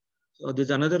 So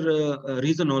there's another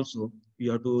reason also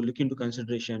you have to look into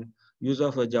consideration use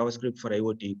of JavaScript for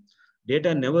IoT.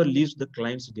 Data never leaves the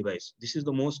client's device. This is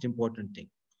the most important thing,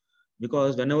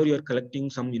 because whenever you're collecting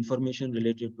some information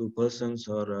related to persons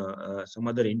or some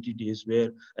other entities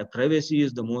where privacy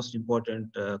is the most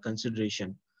important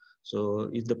consideration. So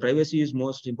if the privacy is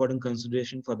most important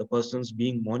consideration for the persons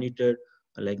being monitored,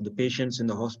 like the patients in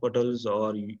the hospitals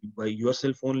or by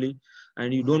yourself only,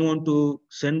 and you don't want to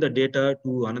send the data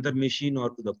to another machine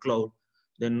or to the cloud,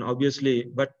 then obviously,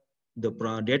 but the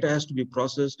data has to be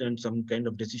processed and some kind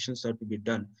of decisions have to be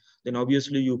done, then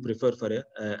obviously you prefer for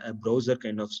a browser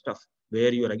kind of stuff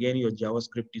where your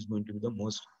JavaScript is going to be the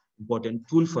most important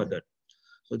tool for that.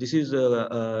 So this is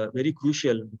very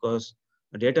crucial because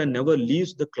data never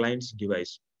leaves the client's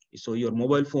device. So your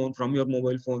mobile phone, from your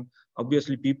mobile phone,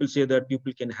 obviously people say that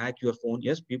people can hack your phone.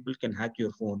 Yes, people can hack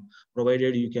your phone,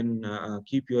 provided you can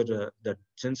keep your that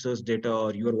sensors data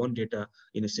or your own data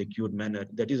in a secured manner.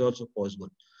 That is also possible.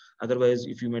 Otherwise,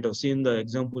 if you might have seen the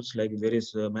examples like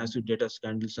various massive data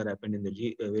scandals that happened in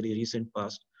the very recent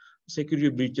past, security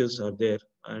breaches are there,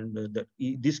 and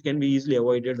this can be easily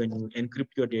avoided when you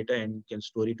encrypt your data and you can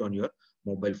store it on your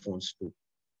mobile phones too.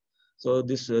 So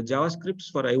this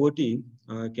JavaScripts for IoT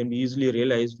can be easily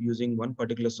realized using one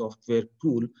particular software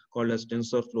tool called as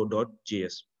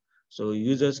TensorFlow.js. So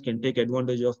users can take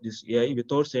advantage of this AI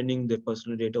without sending their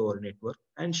personal data over a network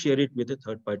and share it with a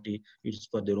third party. It's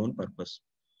for their own purpose.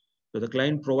 So the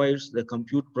client provides the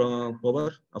compute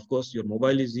power. Of course, your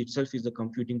mobile is itself is the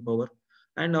computing power,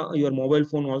 and your mobile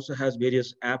phone also has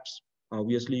various apps.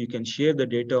 Obviously, you can share the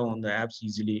data on the apps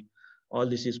easily. All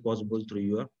this is possible through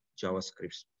your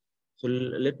JavaScripts. So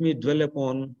let me dwell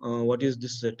upon what is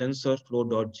this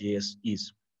TensorFlow.js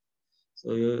is.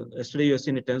 So yesterday you have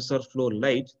seen a TensorFlow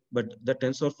Lite, but the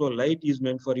TensorFlow Lite is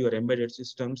meant for your embedded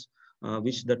systems,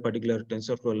 which that particular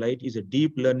TensorFlow Lite is a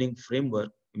deep learning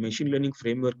framework, machine learning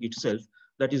framework itself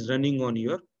that is running on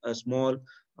your small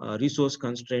resource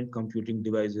constrained computing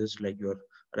devices like your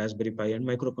Raspberry Pi and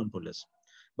microcontrollers.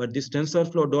 But this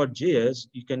TensorFlow.js,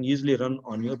 you can easily run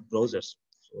on your browsers.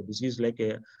 So this is like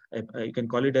you can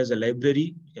call it as a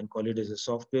library, you can call it as a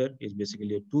software, it's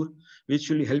basically a tool which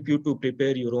will help you to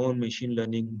prepare your own machine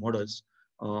learning models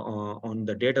on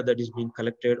the data that is being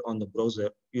collected on the browser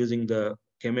using the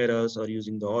cameras or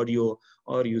using the audio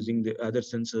or using the other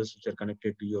sensors which are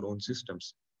connected to your own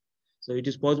systems. So it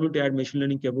is possible to add machine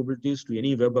learning capabilities to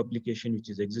any web application which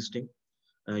is existing.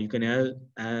 You can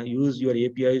use your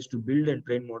APIs to build and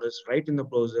train models right in the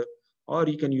browser, or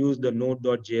you can use the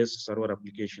Node.js server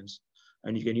applications.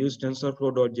 And you can use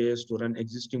TensorFlow.js to run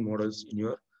existing models in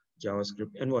your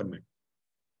JavaScript environment.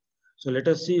 So let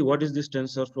us see what is this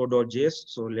TensorFlow.js.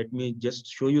 So let me just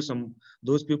show you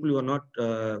those people who are not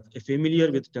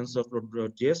familiar with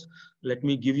TensorFlow.js. Let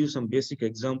me give you some basic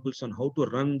examples on how to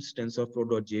run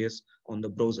TensorFlow.js on the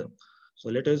browser. So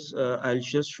I'll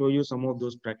just show you some of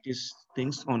those practice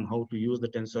things on how to use the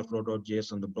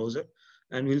TensorFlow.js on the browser.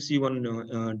 And we'll see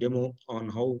one demo on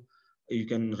how you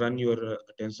can run your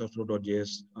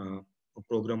TensorFlow.js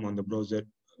program on the browser,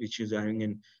 which is having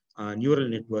an neural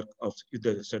network of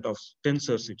the set of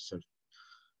tensors itself.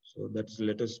 So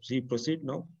let us proceed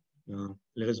now.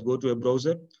 Let us go to a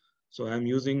browser. So I'm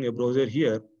using a browser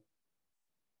here.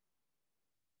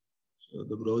 So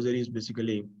the browser is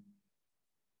basically,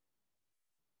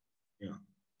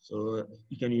 so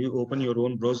you can open your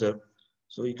own browser.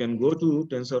 So you can go to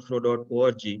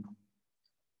tensorflow.org.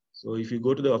 So if you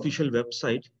go to the official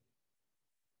website,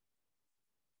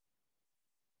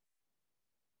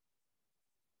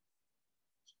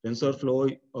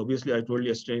 TensorFlow, obviously I told you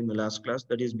yesterday in the last class,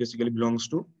 that is basically belongs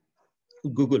to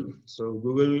Google. So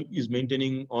Google is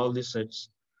maintaining all these sets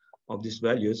of these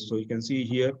values. So you can see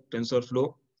here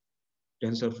TensorFlow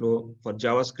for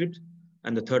JavaScript,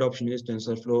 and the third option is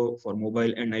TensorFlow for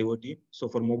mobile and IoT. So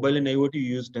for mobile and IoT, you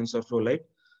use TensorFlow Lite,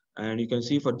 and you can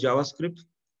see for JavaScript,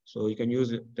 so you can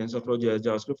use TensorFlow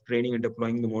JavaScript training and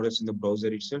deploying the models in the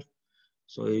browser itself.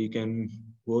 So you can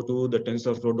go to the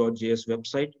TensorFlow.js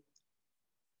website.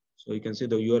 So you can see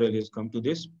the URL has come to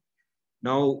this.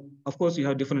 Now, of course, you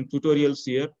have different tutorials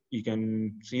here. You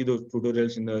can see those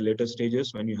tutorials in the later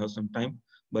stages when you have some time,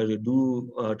 but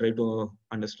do try to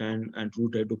understand and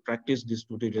try to practice these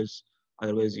tutorials.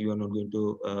 Otherwise, you are not going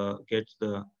to get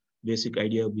the basic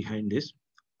idea behind this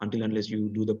unless you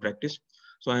do the practice.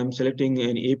 So I'm selecting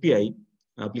an API,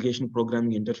 application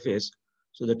programming interface.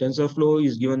 So the TensorFlow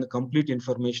is given the complete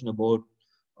information about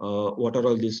what are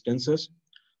all these tensors.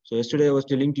 So yesterday I was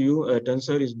telling to you, a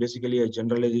tensor is basically a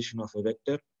generalization of a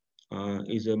vector,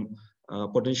 is a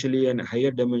potentially a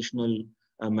higher dimensional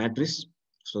matrix.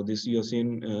 So this you have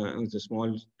seen the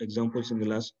small examples in the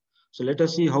last. So let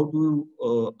us see how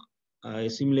to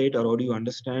assimilate, or how do you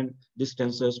understand these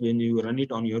tensors when you run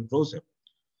it on your browser.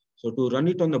 So to run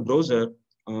it on the browser,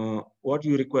 what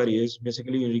you require is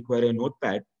basically you require a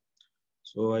notepad.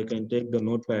 So I can take the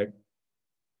notepad.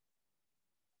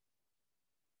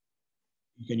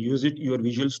 You can use it your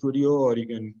Visual Studio, or you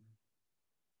can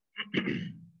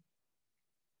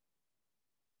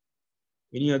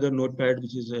any other notepad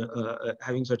which is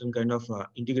having certain kind of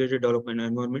integrated development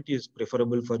environment is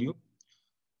preferable for you.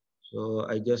 So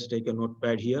I just take a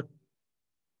notepad here,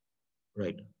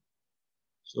 right?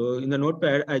 So in the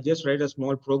notepad, I just write a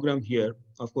small program here.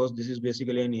 Of course, this is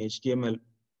basically an HTML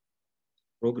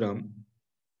program.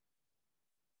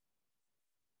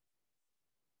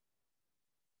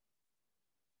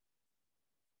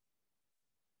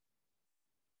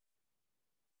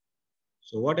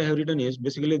 So what I have written is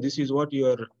basically this is what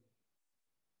your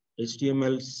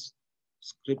HTML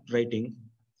script writing.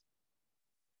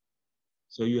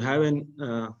 So you have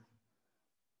a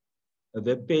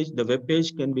web page. The web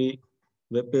page can be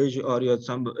web page, or your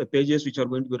some pages which are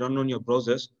going to be run on your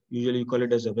browsers. Usually you call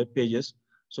it as a web pages.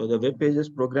 So the web pages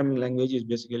programming language is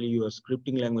basically your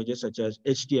scripting languages such as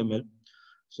HTML.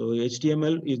 So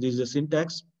HTML is the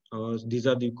syntax. These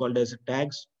are called as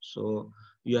tags. So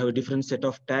you have a different set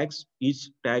of tags.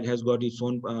 Each tag has got its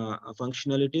own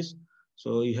functionalities.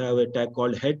 So you have a tag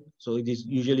called head. So it is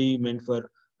usually meant for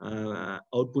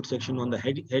output section on the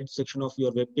head section of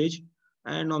your web page.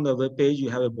 And on the web page, you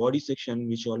have a body section,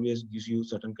 which always gives you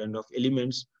certain kind of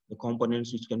elements, the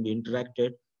components which can be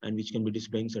interacted and which can be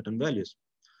displaying certain values.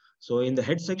 So in the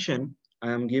head section,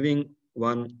 I am giving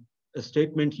a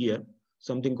statement here,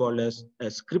 something called as a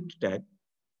script tag.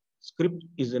 Script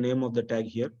is the name of the tag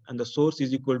here, and the source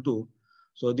is equal to.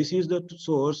 So this is the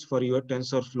source for your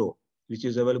TensorFlow, which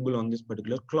is available on this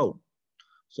particular cloud.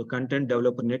 So Content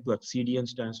Developer Network, CDN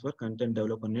stands for Content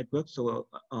Developer Network. So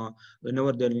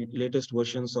whenever the latest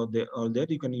versions are there,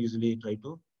 you can easily try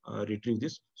to retrieve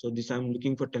this. So this I'm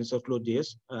looking for TensorFlow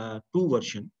JS 2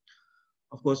 version.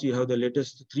 Of course, you have the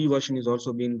latest 3 version is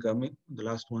also been coming. The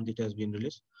last month it has been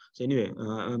released. So anyway,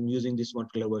 I'm using this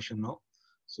particular version now.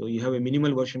 So you have a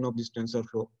minimal version of this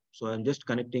TensorFlow. So I'm just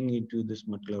connecting into this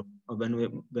particular. When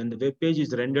the web page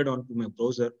is rendered onto my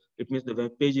browser, it means the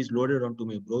web page is loaded onto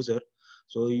my browser.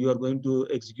 So you are going to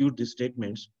execute these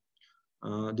statements.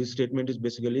 This statement is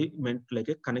basically meant like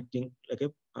a connecting,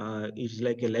 it's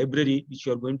like a library which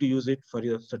you are going to use it for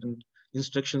your certain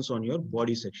instructions on your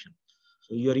body section.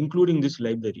 So you are including this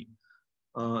library.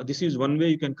 This is one way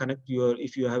you can connect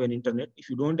if you have an internet. If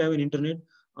you don't have an internet,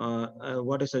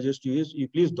 what I suggest you is you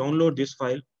please download this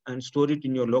file and store it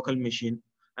in your local machine,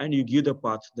 and you give the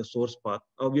path, the source path.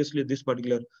 Obviously, this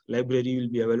particular library will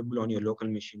be available on your local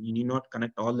machine. You need not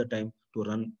connect all the time to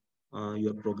run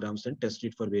your programs and test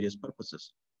it for various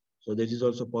purposes. So this is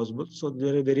also possible. So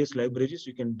there are various libraries.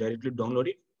 You can directly download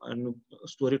it and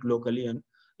store it locally and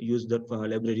use that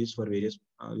libraries for various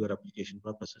your application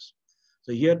purposes.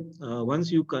 So here,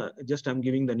 once you just I'm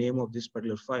giving the name of this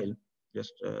particular file,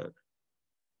 just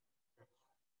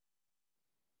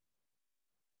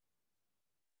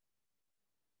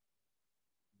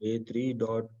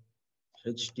a3.html,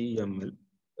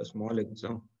 a small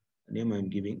exam name I'm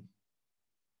giving,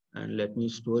 and let me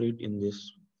store it in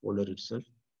this folder itself.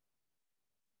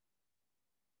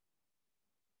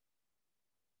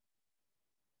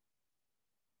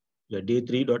 Yeah,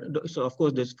 day3 dot. So of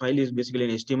course, this file is basically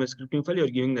an HTML scripting file. You're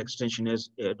giving the extension as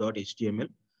 .html.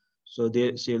 So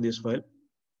they save this file.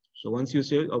 So once you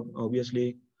save,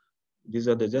 obviously, these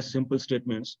are the just simple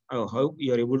statements. How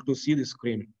you are able to see the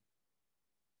screen?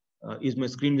 Is my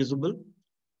screen visible?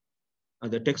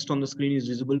 The text on the screen is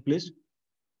visible, please.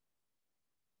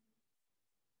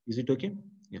 Is it okay?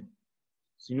 Yeah.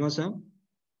 Srinivasa?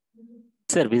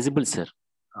 Sir, visible, sir.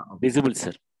 Okay. Visible,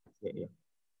 sir. Yeah, yeah.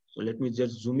 So let me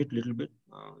just zoom it a little bit.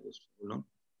 Just hold on.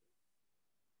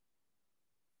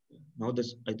 Now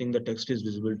this, I think the text is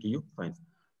visible to you. Fine.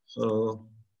 So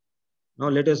now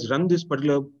let us run this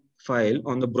particular file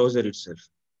on the browser itself.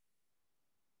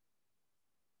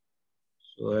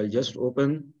 So I'll just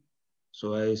open.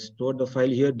 So I stored the file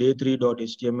here,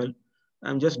 day3.html.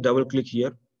 I'm just double click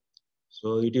here.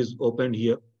 So it is opened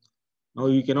here. Now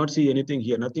you cannot see anything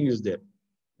here. Nothing is there.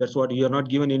 That's what you are not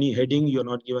given any heading. You are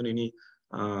not given any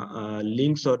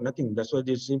links or nothing. That's why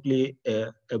it's simply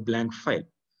a blank file.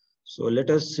 So let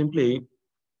us simply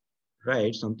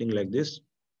write something like this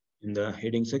in the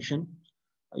heading section.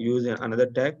 use another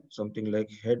tag, something like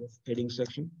heading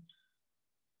section.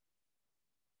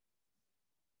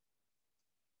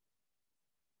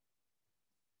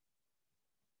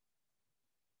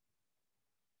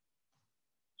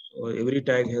 So every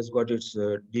tag has got its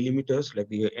delimiters, like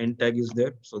the end tag is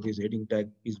there. So this heading tag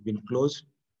is been closed.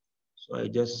 So I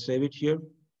just save it here.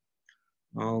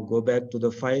 Now go back to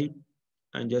the file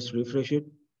and just refresh it.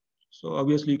 So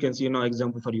obviously you can see now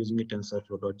example for using the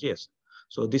TensorFlow.js.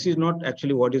 So this is not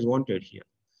actually what is wanted here.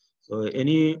 So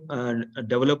any a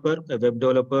developer, a web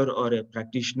developer or a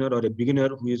practitioner or a beginner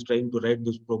who is trying to write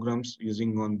those programs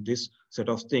using on this set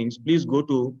of things, please go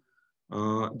to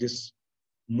this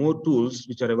more tools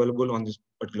which are available on this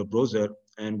particular browser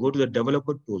and go to the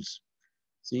developer tools.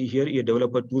 See here, your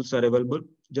developer tools are available.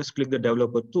 Just click the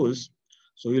developer tools.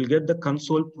 So you'll get the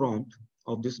console prompt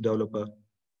of this developer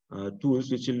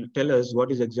tools, which will tell us what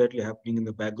is exactly happening in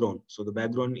the background. So the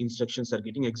background instructions are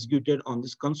getting executed on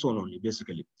this console only,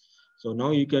 basically. So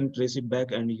now you can trace it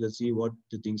back and you can see what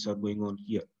the things are going on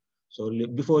here. So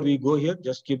before we go here,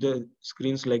 just keep the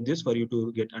screens like this for you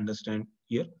to get understand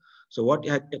here. So what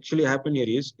actually happened here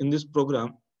is in this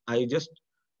program, I just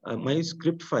my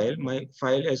script file, my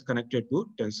file is connected to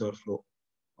TensorFlow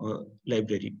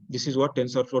library. This is what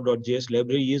TensorFlow.js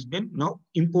library has been now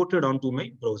imported onto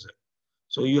my browser.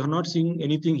 So you are not seeing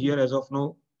anything here as of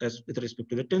now as with respect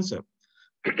to the tensor.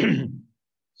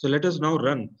 So let us now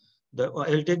run the,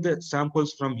 I'll take the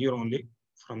samples from here only,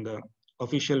 from the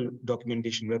official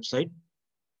documentation website.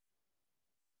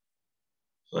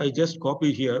 So I just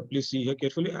copy here, please see here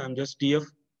carefully, I'm just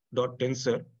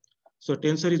tf.tensor. So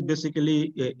tensor is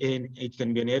basically, it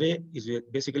can be an array, is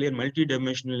basically a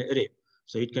multi-dimensional array.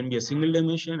 So it can be a single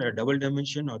dimension, a double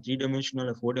dimension, or 3-dimensional,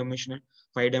 or 4-dimensional,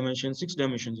 5-dimension, 6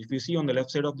 dimensions. If you see on the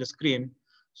left side of the screen,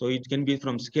 so it can be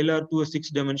from scalar to a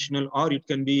 6-dimensional, or it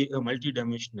can be a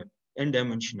multi-dimensional,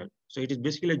 n-dimensional. So it is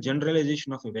basically a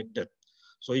generalization of a vector.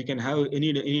 So you can have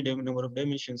any number of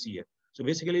dimensions here. So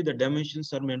basically the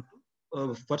dimensions are meant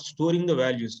for storing the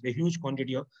values, a huge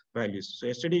quantity of values. So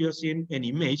yesterday you have seen an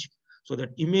image. So that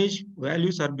image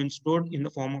values are being stored in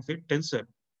the form of a tensor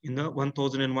in the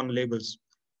 1001 labels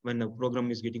when the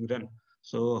program is getting run.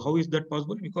 So how is that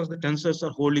possible? Because the tensors are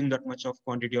holding that much of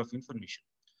quantity of information.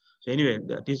 So anyway,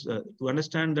 that is to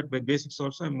understand that by basics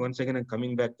also, I'm once again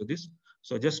coming back to this.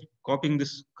 So just copying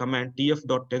this command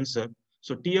tf.tensor.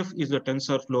 So tf is the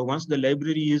TensorFlow. Once the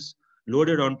library is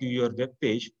loaded onto your web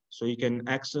page, so you can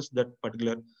access that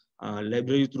particular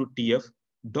library through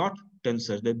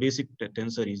tf.tensor. The basic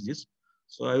tensor is this.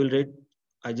 So I will read,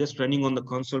 I just running on the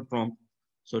console prompt.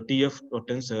 So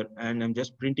tf.tensor, and I'm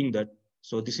just printing that.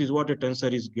 So this is what a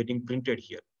tensor is getting printed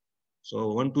here.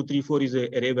 So 1, 2, 3, 4 is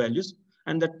the array values,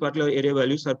 and that particular array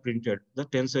values are printed. The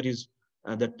tensor is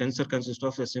the tensor consists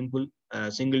of a simple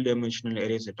single dimensional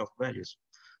array set of values.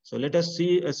 So let us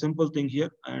see a simple thing here,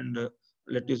 and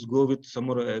let us go with some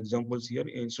more examples here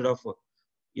instead of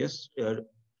yes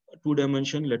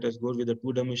 2-dimension. Let us go with a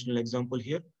 2-dimensional example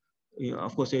here.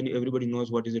 Of course, everybody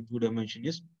knows what is a 2-dimension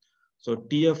is. So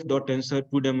tf.tensor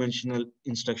 2-dimensional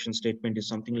instruction statement is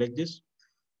something like this.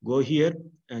 Go here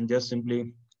and just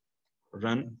simply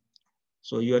run.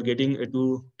 So you are getting a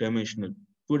 2-dimensional.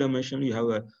 2-dimensional, you have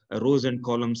a rows and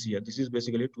columns here. This is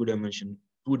basically 2-dimension,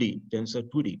 2D, tensor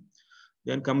 2D.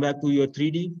 Then come back to your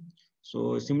 3D.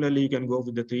 So similarly, you can go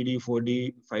with the 3D,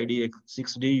 4D, 5D,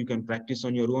 6D. You can practice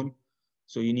on your own.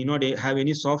 So you need not have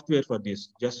any software for this.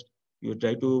 Just you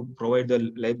try to provide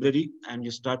the library and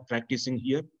you start practicing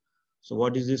here. So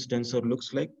what is this tensor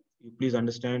looks like? You please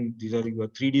understand these are your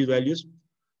 3D values.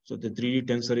 So the 3D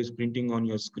tensor is printing on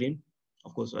your screen.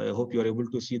 Of course, I hope you are able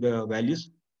to see the values.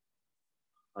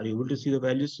 Are you able to see the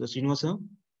values, Srinivasa?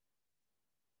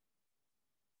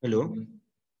 Hello?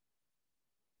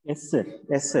 Yes, sir.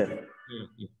 Yes, sir.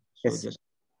 Yeah. Yes.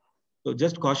 So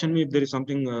just caution me if there is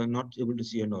something not able to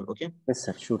see and all, okay? Yes,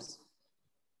 sir. Sure.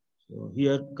 So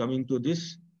here coming to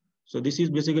this. So this is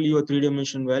basically your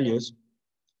 3-dimension values.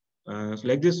 So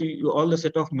like this, all the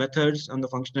set of methods and the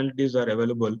functionalities are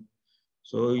available.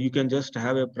 So you can just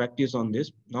have a practice on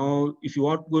this. Now, if you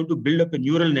are going to build up a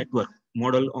neural network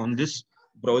model on this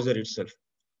browser itself.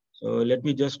 So let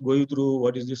me just go you through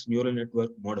what is this neural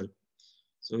network model.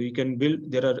 So you can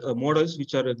build, there are models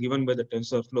which are given by the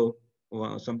TensorFlow,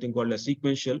 something called a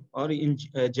sequential or in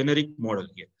a generic model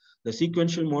here. The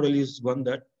sequential model is one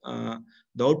that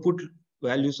the output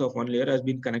values of one layer has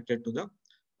been connected to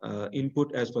the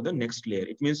input as for the next layer.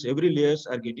 It means every layers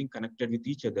are getting connected with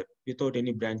each other without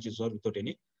any branches or without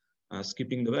any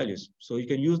skipping the values. So you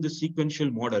can use the sequential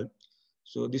model.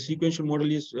 So the sequential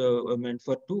model is meant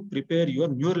for to prepare your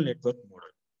neural network model.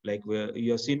 Like where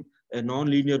you have seen a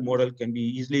non-linear model can be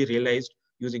easily realized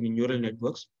using neural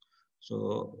networks.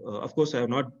 So of course, I have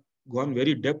not gone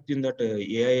very depth in that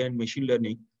AI and machine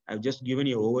learning. I've just given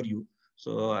you an overview.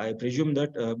 So I presume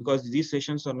that because these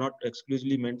sessions are not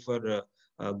exclusively meant for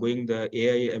going the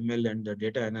AI, ML, and the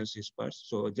data analysis parts.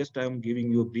 So just I'm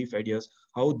giving you brief ideas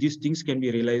how these things can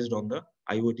be realized on the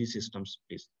IoT systems,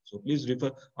 please. So please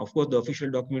refer. Of course, the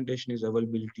official documentation is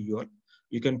available to you all.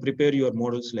 You can prepare your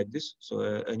models like this. So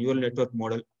a neural network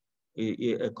model,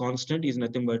 a constant is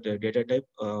nothing but a data type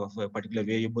of a particular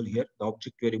variable here. The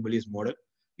object variable is model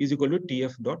is equal to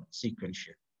tf dot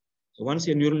sequential. So once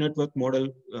a neural network model,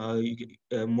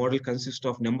 model consists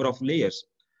of number of layers.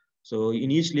 So in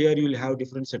each layer, you will have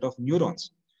different set of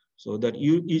neurons. So that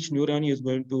each neuron is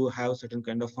going to have certain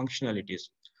kind of functionalities.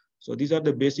 So these are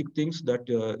the basic things that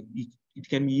it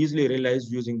can be easily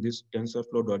realized using this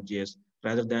TensorFlow.js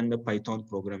rather than the Python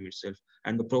program itself.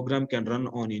 And the program can run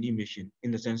on any machine in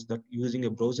the sense that using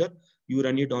a browser, you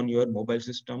run it on your mobile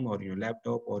system or your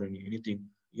laptop or anything.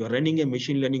 You're running a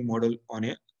machine learning model on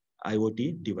a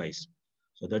IoT device.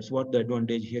 So that's what the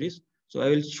advantage here is. So I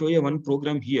will show you one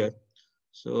program here.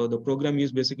 So the program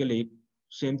is basically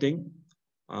same thing.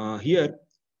 Here,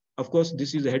 of course,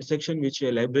 this is the head section, which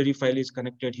a library file is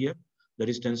connected here. That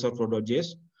is TensorFlow.js.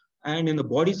 And in the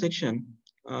body section,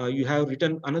 you have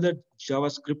written another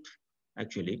JavaScript,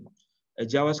 actually, a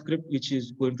JavaScript which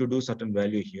is going to do certain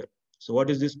value here. So what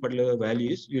is this particular value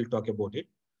is, we'll talk about it.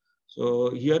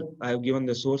 So here I have given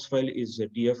the source file is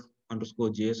tf underscore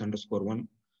js underscore one.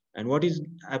 And what is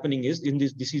happening is in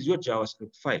this is your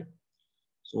JavaScript file.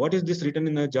 So what is this written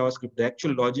in the JavaScript, the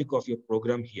actual logic of your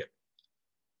program here?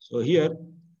 So here,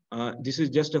 this is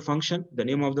just a function. The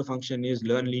name of the function is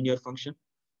learn linear function.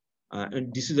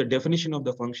 And this is the definition of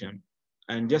the function.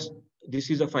 And just this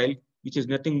is a file which is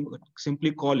nothing but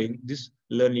simply calling this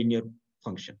learn linear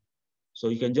function. So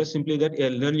you can just simply that a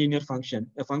learn linear function,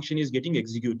 a function is getting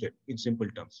executed in simple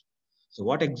terms. So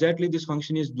what exactly this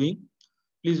function is doing,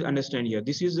 please understand here.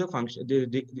 This is a function.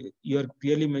 You are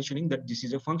clearly mentioning that this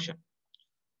is a function.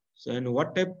 So, and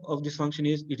what type of this function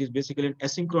is? It is basically an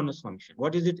asynchronous function.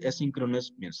 What is it asynchronous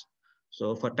means?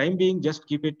 So for time being, just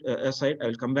keep it aside. I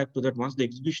will come back to that once the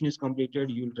execution is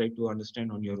completed. You will try to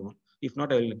understand on your own. If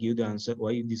not, I will give the answer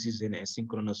why this is an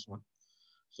asynchronous one.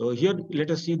 So here,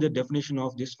 let us see the definition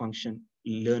of this function,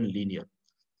 learn linear.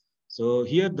 So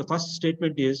here, the first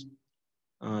statement is,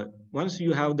 once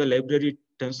you have the library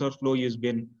TensorFlow has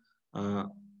been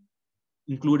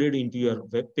included into your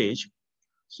web page.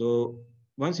 So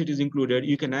once it is included,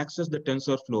 you can access the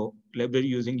TensorFlow library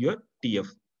using your TF.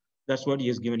 That's what he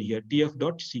has given here,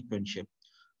 tf.sequential.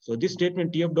 So this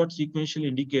statement tf.sequential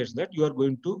indicates that you are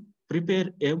going to prepare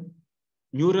a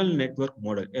neural network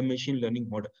model, a machine learning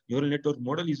model. Neural network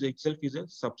model is itself is a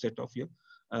subset of your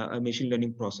a machine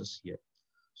learning process here.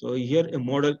 So here a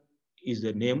model is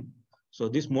the name. So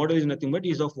this model is nothing but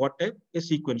is of what type? A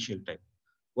sequential type.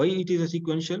 Why it is a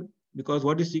sequential? Because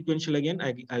what is sequential again?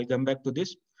 I'll come back to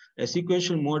this. A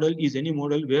sequential model is any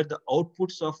model where the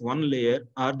outputs of one layer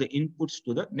are the inputs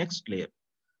to the next layer.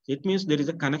 It means there is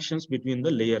a connections between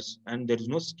the layers and there is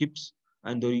no skips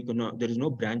and there is no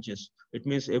branches. It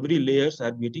means every layers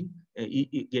are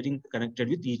getting connected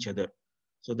with each other.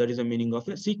 So that is the meaning of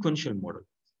a sequential model.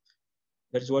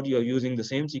 That is what you are using the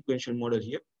same sequential model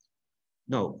here.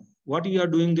 Now, what you are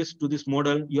doing this to this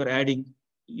model, you are adding,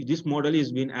 this model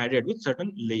is being added with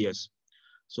certain layers.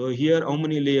 So here, how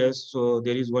many layers? So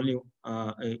there is only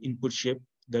input shape.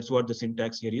 That's what the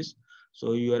syntax here is.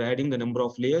 So you are adding the number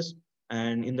of layers,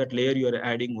 and in that layer, you are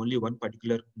adding only one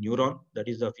particular neuron. That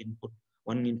is of input.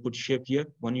 One input shape here.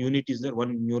 One unit is there.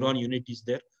 One neuron unit is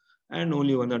there, and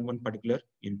only one particular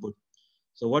input.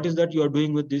 So what is that you are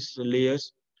doing with these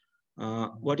layers?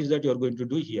 What is that you are going to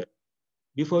do here?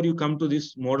 Before you come to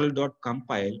this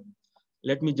model.compile,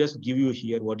 let me just give you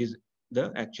here what is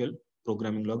the actual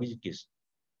programming logic is.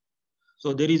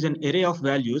 So there is an array of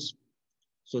values.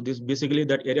 So this basically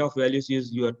that array of values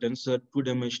is your tensor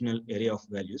two-dimensional array of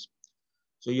values.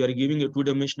 So you are giving a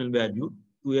two-dimensional value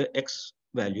to a x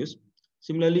values.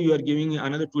 Similarly, you are giving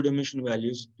another two-dimensional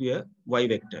values to a y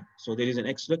vector. So there is an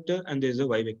x vector and there is a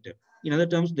y vector. In other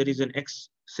terms, there is an x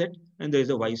set and there is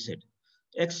a y set.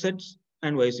 X sets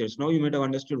and y sets. Now you might have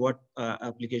understood what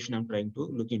application I'm trying to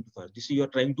look into for. This is you are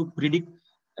trying to predict.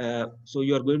 So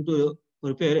you are going to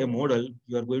prepare a model.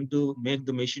 You are going to make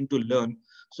the machine to learn.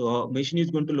 So machine is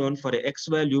going to learn for a x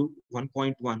value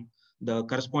 1.1. The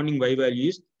corresponding y value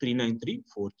is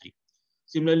 39343.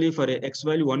 Similarly, for a x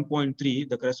value 1.3,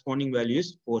 the corresponding value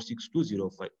is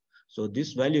 46205. So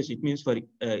this values, it means for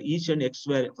each and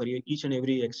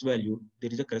every x value,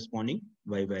 there is a corresponding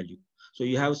y value. So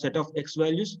you have a set of X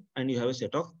values and you have a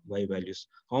set of Y values.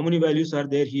 How many values are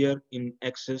there here in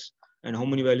X's and how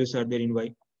many values are there in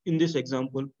Y? In this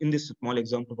example, in this small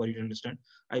example for you to understand,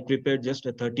 I prepared just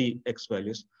a 30 X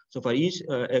values. So for each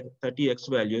 30 X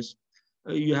values,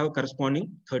 you have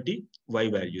corresponding 30 Y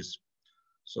values.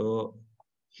 So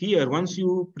here, once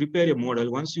you prepare a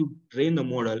model, once you train the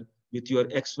model with your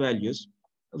X values,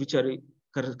 which are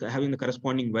having the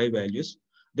corresponding Y values,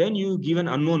 then you give an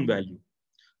unknown value.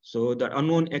 So the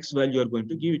unknown X value you are going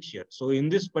to give it here. So in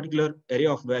this particular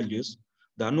area of values,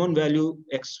 the unknown value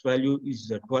X value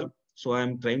is 12. So I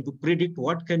am trying to predict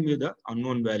what can be the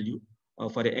unknown value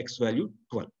for a X value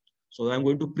 12. So I'm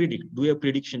going to predict, do a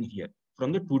prediction here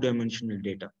from the two-dimensional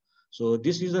data. So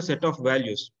this is a set of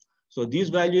values. So these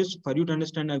values, for you to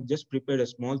understand, I've just prepared a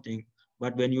small thing.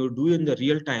 But when you do in the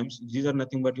real times, these are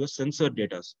nothing but your sensor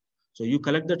data. So you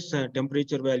collect that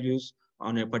temperature values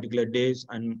on a particular days,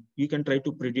 and you can try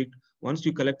to predict once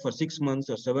you collect for 6 months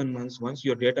or 7 months, once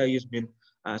your data has been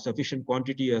sufficient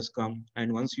quantity has come,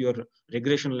 and once your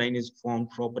regression line is formed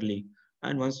properly,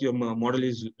 and once your model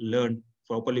is learned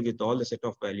properly with all the set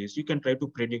of values, you can try to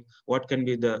predict what can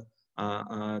be the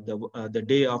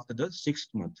day after the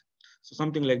 6th month. So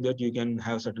something like that, you can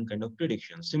have certain kind of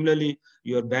predictions. Similarly,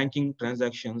 your banking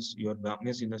transactions, your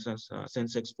business in the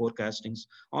Sensex forecastings,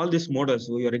 all these models,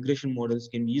 so your regression models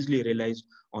can be easily realized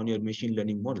on your machine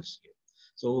learning models here.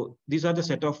 So these are the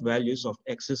set of values of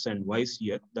X's and Y's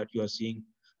here that you are seeing.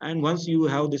 And once you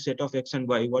have the set of X and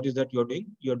Y, what is that you're doing?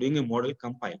 You're doing a model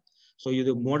compile. So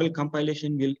the model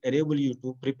compilation will enable you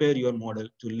to prepare your model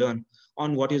to learn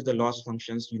on what is the loss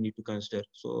functions you need to consider.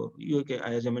 So you,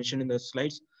 as I mentioned in the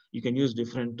slides, you can use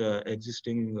different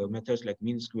existing methods like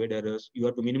mean squared errors. You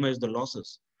have to minimize the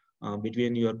losses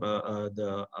between your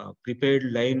the prepared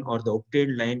line or the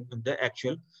obtained line and the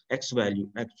actual X value,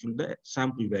 actual the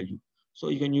sample value. So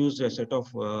you can use a set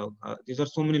of, these are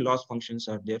so many loss functions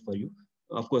are there for you.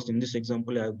 Of course, in this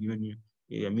example, I have given you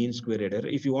a mean square error.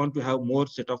 If you want to have more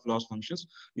set of loss functions,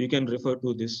 you can refer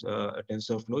to this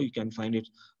TensorFlow. You can find it.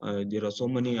 There are so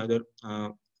many other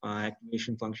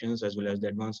activation functions as well as the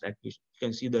advanced activation. You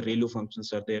can see the ReLU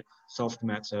functions are there,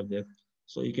 softmax are there.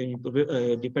 So you can,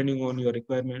 depending on your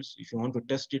requirements, if you want to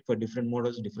test it for different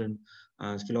models, different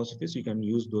philosophies, you can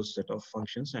use those set of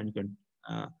functions and you can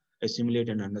assimilate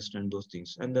and understand those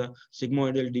things. And the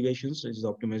sigmoidal deviations is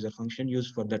the optimizer function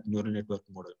used for that neural network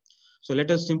model. So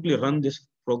let us simply run this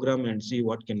program and see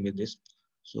what can be this.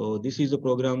 So this is the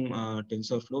program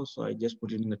TensorFlow. So I just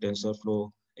put it in the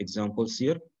TensorFlow examples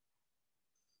here.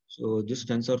 So this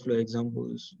TensorFlow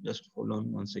example is, just hold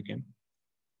on 1 second.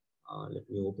 Let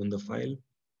me open the file.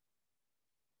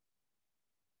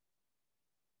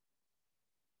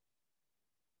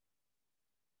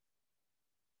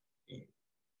 Okay.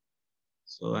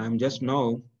 So I'm just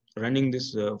now running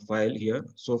this file here.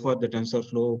 So far the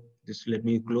TensorFlow, this, let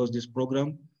me close this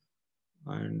program,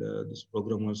 and this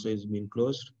program also is being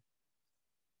closed.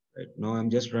 Right now I'm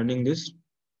just running this.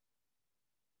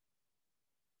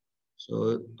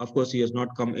 So of course he has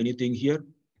not come anything here.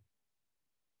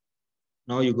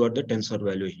 Now you got the tensor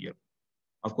value here.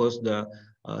 Of course the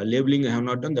labeling I have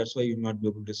not done, that's why you will not be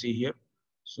able to see here.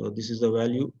 So this is the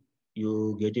value,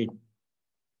 you get it.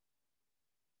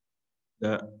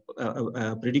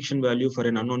 The prediction value for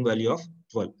an unknown value of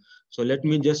 12. So let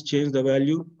me just change the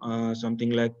value, something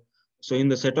like, so in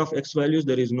the set of X values,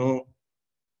 there is no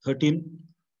 13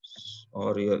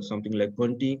 or something like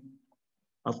 20.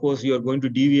 Of course, you are going to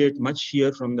deviate much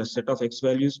here from the set of X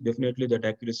values. Definitely that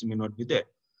accuracy may not be there.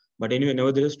 But anyway,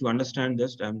 nevertheless, to understand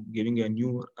this, I'm giving a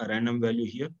random value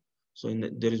here. So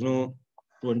there is no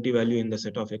 20 value in the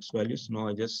set of X values. Now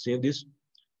I just save this.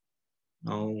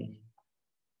 Now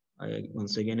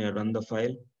once again, I run the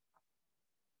file.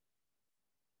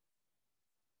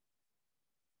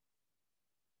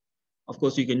 Of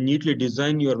course, you can neatly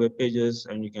design your web pages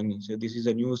and you can say this is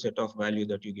a new set of value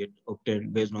that you get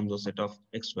obtained based on those set of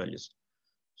X values.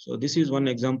 So this is one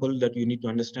example that you need to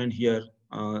understand here.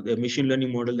 The machine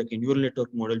learning model, like a neural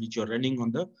network model, which you're running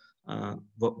on the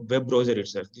web browser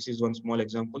itself. This is one small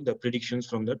example, the predictions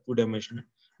from the two-dimensional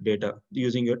data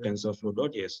using your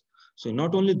TensorFlow.js. So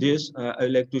not only this, I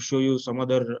like to show you some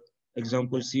other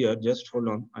examples here. Just hold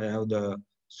on. I have the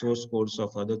source codes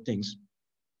of other things.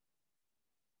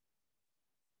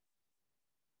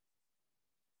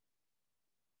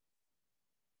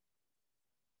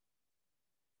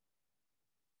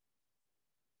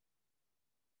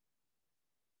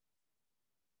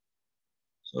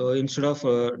 So instead of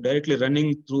directly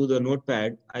running through the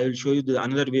notepad, I will show you the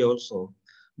another way also.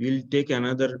 We'll take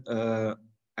another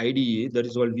IDE that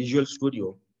is called Visual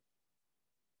Studio.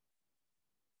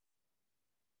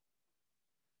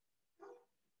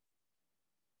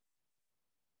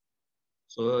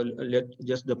 So let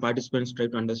just the participants try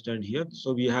to understand here.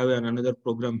 So we have another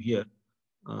program here.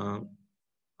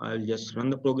 I'll just run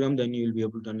the program, then you will be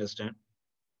able to understand.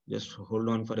 Just hold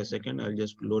on for a second. I'll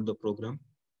just load the program.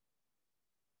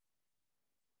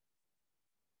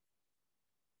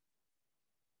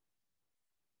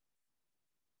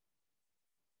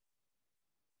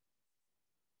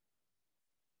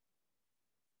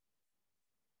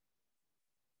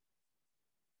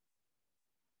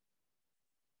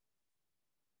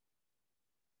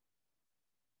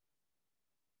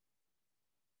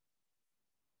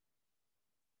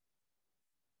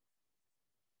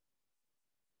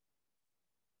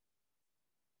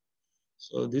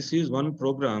 So this is one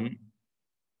program.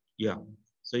 Yeah.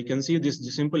 So you can see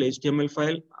this simple HTML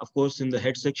file. Of course, in the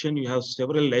head section, you have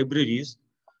several libraries,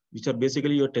 which are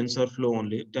basically your TensorFlow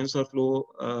only.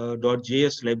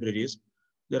 TensorFlow.js libraries.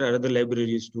 There are other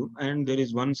libraries too. And there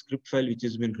is one script file which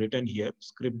has been written here,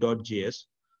 script.js.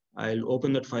 I'll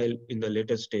open that file in the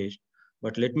later stage.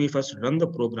 But let me first run the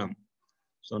program.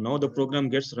 So now the program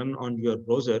gets run on your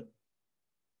browser.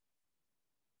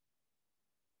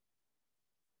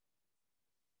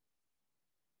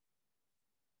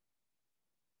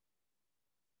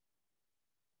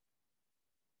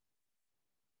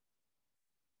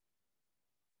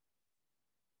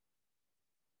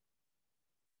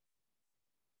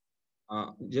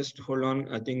 Just hold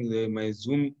on. I think my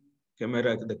Zoom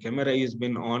camera, the camera has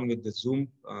been on with the Zoom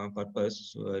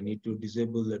purpose. So I need to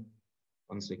disable that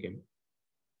 1 second.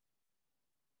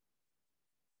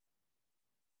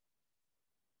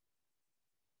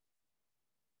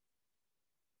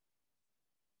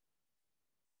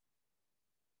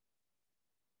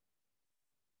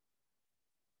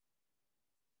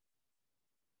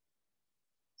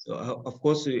 So of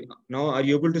course, now are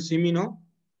you able to see me now?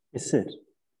 Yes, sir.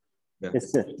 Yeah.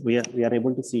 Yes, sir. We are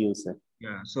able to see you, sir.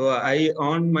 Yeah. So I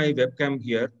on my webcam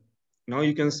here. Now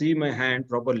you can see my hand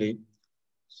properly.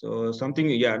 So something,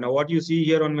 yeah. Now what you see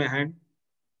here on my hand,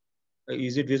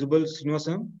 is it visible,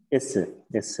 Srinivasam? Yes, sir.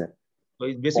 Yes, sir. So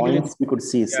it's basically, Points we could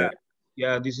see, sir.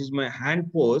 yeah, this is my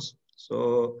hand pose.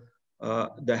 So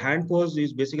the hand pose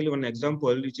is basically one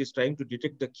example which is trying to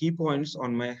detect the key points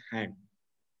on my hand.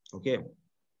 Okay.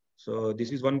 So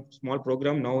this is one small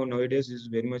program nowadays is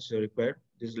very much required.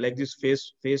 This like this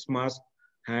face mask,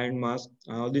 hand mask,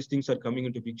 all these things are coming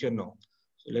into picture now.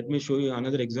 So let me show you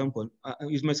another example.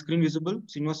 Is my screen visible,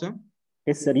 Srinivasa?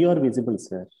 Yes, sir. You are visible,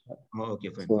 sir. Oh, okay,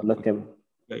 fine. So Okay. look,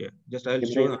 Yeah. Just I'll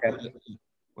every show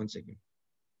 1 second.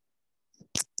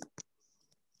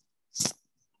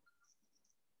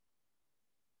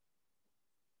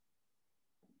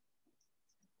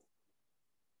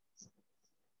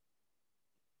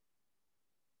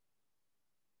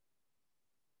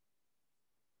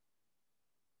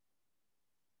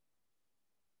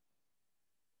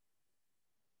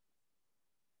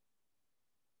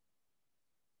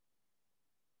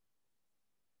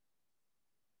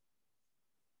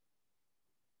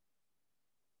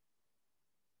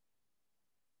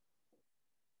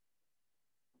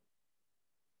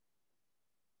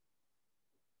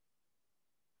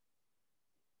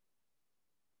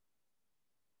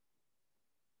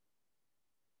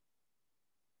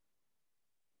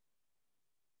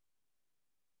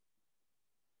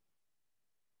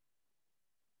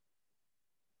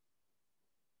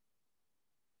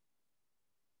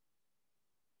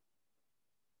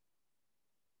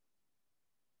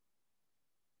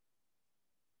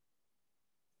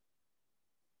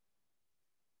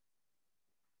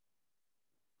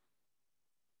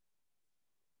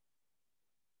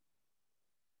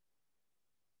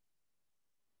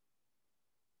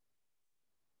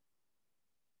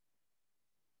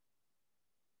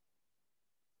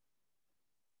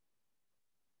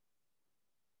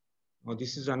 Now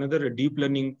this is another deep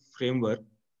learning framework,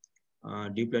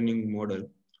 deep learning model.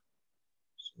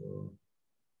 So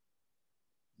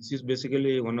this is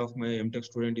basically one of my MTech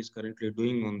student is currently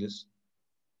doing on this.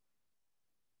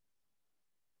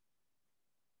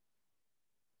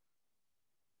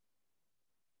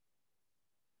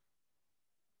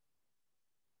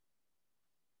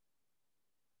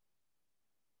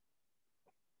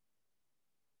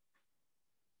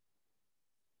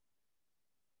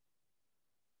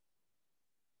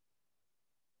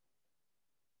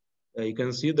 You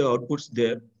can see the outputs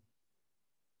there.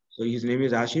 So his name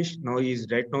is Ashish. Now he is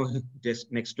right now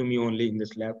just next to me only in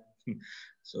this lab.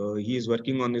 So he is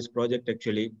working on this project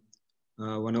actually,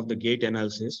 one of the gate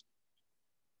analysis.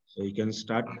 So you can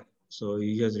start. So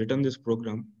he has written this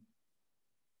program.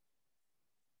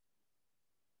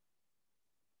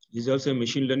 This is also a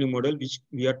machine learning model which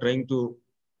we are trying to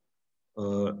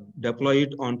deploy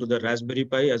it onto the Raspberry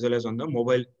Pi as well as on the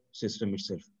mobile system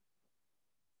itself.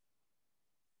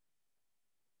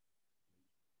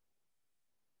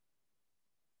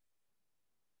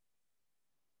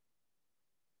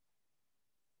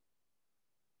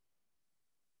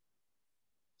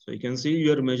 So you can see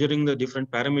you are measuring the different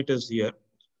parameters here.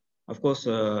 Of course,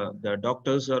 the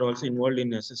doctors are also involved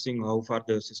in assessing how far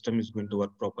the system is going to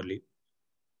work properly.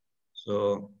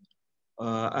 So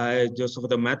I just for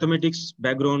the mathematics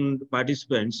background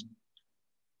participants.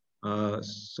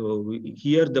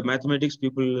 Here the mathematics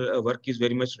people work is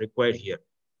very much required here.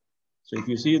 So if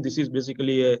you see, this is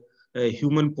basically a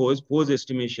human pose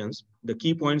estimations. The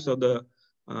key points of the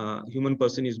human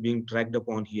person is being tracked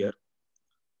upon here.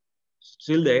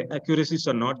 Still the accuracies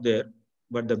are not there,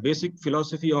 but the basic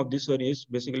philosophy of this one is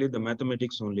basically the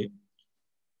mathematics only.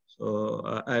 So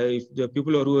if the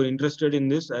people who are interested in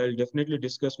this, I'll definitely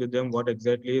discuss with them what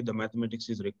exactly the mathematics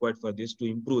is required for this to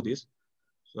improve this.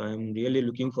 So I'm really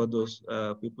looking for those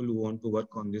people who want to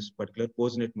work on this particular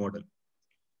POSNet model.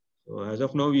 So as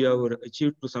of now, we have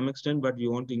achieved to some extent, but we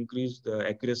want to increase the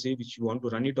accuracy, which we want to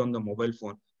run it on the mobile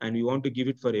phone, and we want to give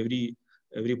it for every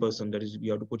person. That is, we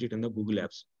have to put it in the Google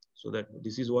Apps. So that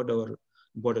this is what our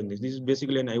important is. This is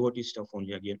basically an IoT stuff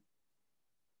only again.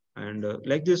 And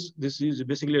like this is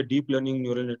basically a deep learning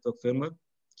neural network framework.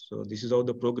 So this is how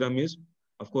the program is.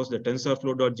 Of course, the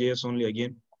TensorFlow.js only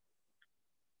again.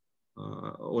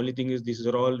 Only thing is these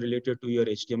are all related to your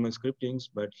HTML scriptings,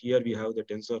 but here we have the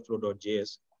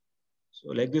TensorFlow.js. So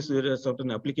like this, there are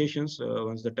certain applications.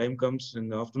 Once the time comes in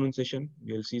the afternoon session,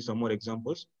 we'll see some more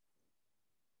examples.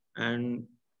 And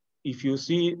if you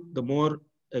see the more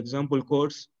example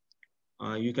codes,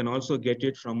 you can also get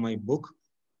it from my book.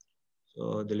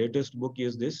 So the latest book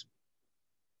is this.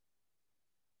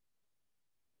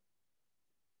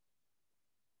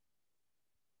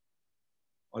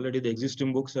 Already the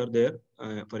existing books are there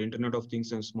for Internet of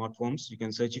Things and smartphones. You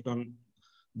can search it on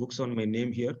books on my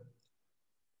name here.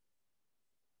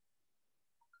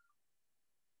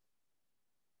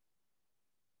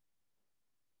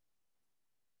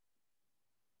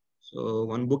 So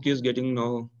one book is getting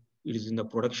now, it is in the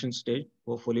production stage.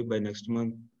 Hopefully by next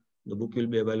month, the book will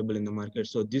be available in the market.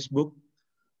 So this book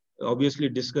obviously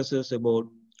discusses about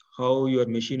how your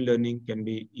machine learning can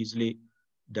be easily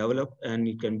developed and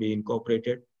it can be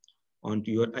incorporated onto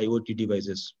your IoT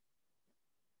devices.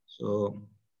 So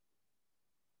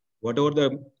whatever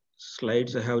the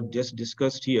slides I have just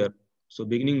discussed here, so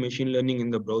beginning machine learning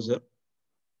in the browser.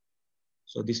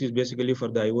 So this is basically for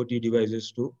the IoT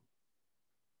devices too.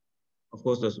 Of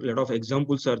course, there's a lot of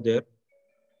examples are there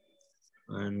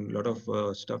and a lot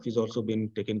of stuff is also being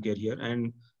taken care here.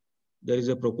 And there is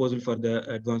a proposal for the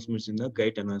advancements in the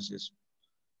gait analysis.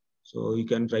 So you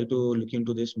can try to look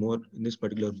into this more in this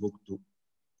particular book too.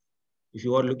 If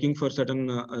you are looking for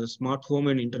certain smart home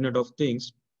and Internet of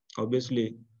Things,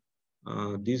 obviously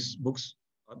these books,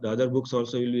 the other books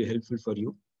also will be helpful for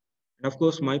you. And of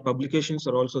course, my publications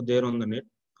are also there on the net.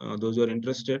 Those who are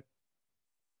interested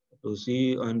to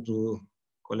see and to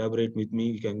collaborate with me,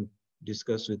 you can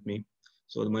discuss with me.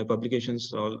 So my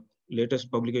publications, all latest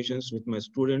publications with my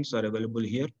students are available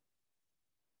here.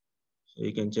 So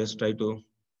you can just try to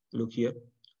look here.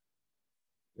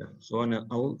 Yeah. So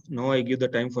now I give the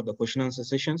time for the question answer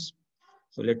sessions.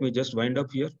 So let me just wind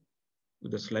up here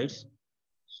with the slides.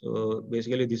 So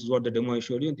basically, this is what the demo I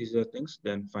showed you. These are things.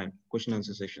 Then fine. Question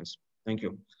answer sessions. Thank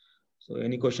you. So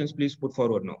any questions, please put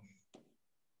forward now.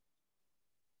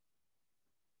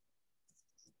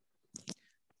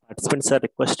 Participants are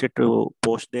requested to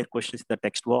post their questions in the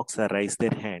text box or raise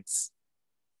their hands.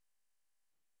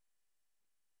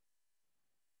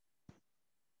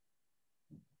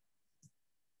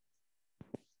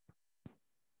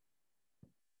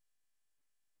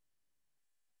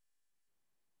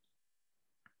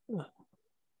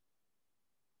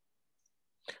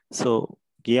 So,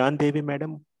 Gyan Devi,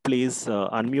 madam, please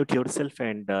unmute yourself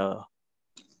and.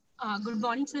 Good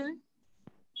morning, sir.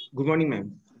 Good morning,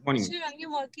 ma'am. Good morning. Sir, I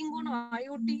am working on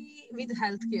IoT with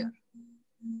healthcare.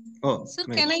 Oh, sir,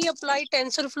 nice. can I apply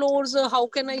TensorFlows? How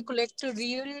can I collect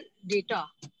real data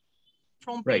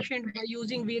from patient by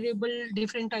using variable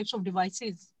different types of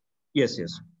devices? Yes.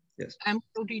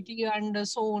 MQTT and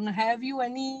so on. Have you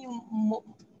any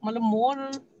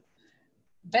more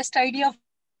best idea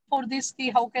for this?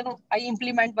 How can I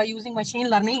implement by using machine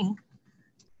learning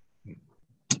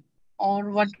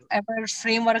or whatever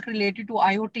framework related to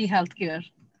IoT healthcare?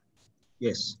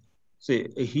 Yes. See,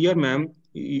 here, ma'am,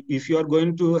 if you are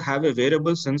going to have a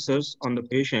wearable sensors on the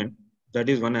patient, that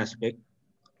is one aspect.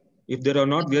 If there are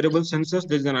not wearable sensors,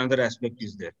 there is another aspect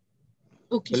is there.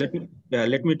 Okay. So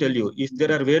let me tell you, if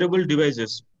there are wearable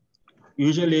devices,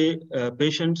 Usually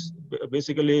patients,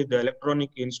 basically the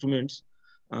electronic instruments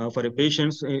for a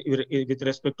patients with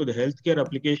respect to the healthcare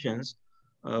applications,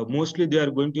 mostly they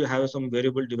are going to have some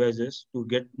wearable devices to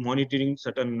get monitoring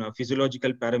certain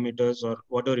physiological parameters or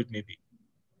whatever it may be.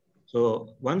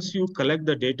 So once you collect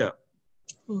the data,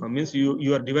 means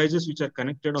your devices which are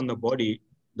connected on the body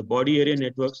area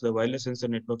networks, the wireless sensor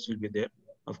networks will be there,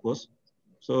 of course.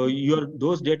 So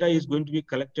those data is going to be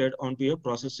collected onto a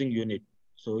processing unit.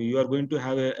 So you are going to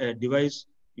have a device,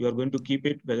 you are going to keep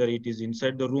it, whether it is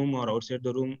inside the room or outside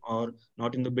the room or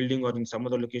not in the building or in some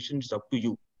other location, it's up to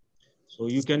you. So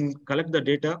you can collect the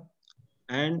data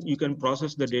and you can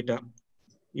process the data.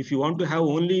 If you want to have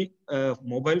only a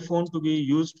mobile phone to be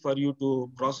used for you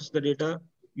to process the data,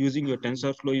 using your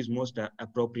TensorFlow is most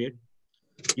appropriate.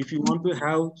 If you want to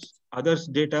have others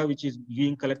data which is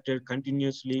being collected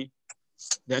continuously,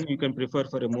 then you can prefer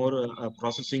for a more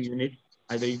processing unit.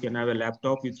 Either you can have a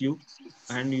laptop with you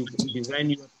and you design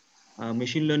your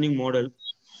machine learning model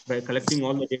by collecting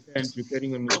all the data and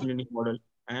preparing a machine learning model.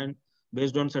 And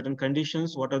based on certain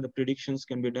conditions, what are the predictions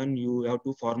can be done, you have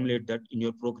to formulate that in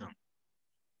your program.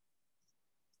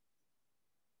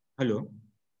 Hello?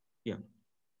 Yeah.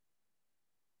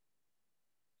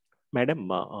 Madam,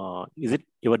 is it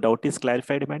your doubt is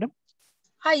clarified, madam?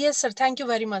 Yes, sir. Thank you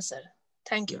very much, sir.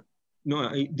 Thank you. No,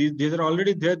 these are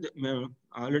already there.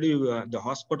 Already the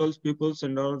hospitals, peoples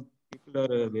and all people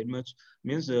are very much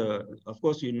means, of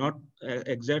course, you're not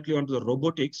exactly onto the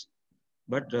robotics,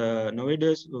 but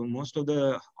nowadays, most of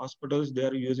the hospitals, they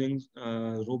are using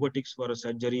robotics for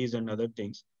surgeries and other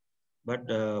things. But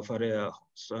for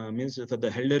means for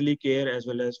the elderly care as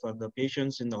well as for the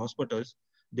patients in the hospitals,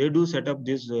 they do set up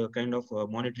this kind of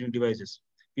monitoring devices.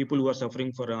 People who are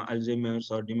suffering for Alzheimer's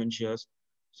or dementias,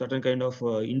 certain kind of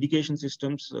indication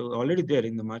systems already there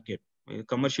in the market.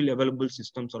 Commercially available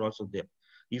systems are also there.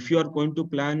 If you are going to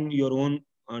plan your own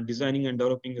designing and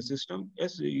developing a system,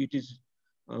 yes, it is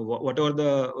whatever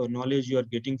the knowledge you are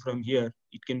getting from here,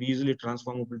 it can be easily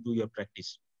transformable to your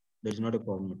practice. There is not a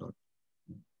problem at all.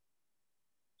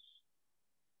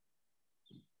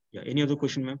 Yeah. Any other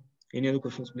question, ma'am? Any other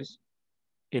questions, please?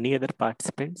 Any other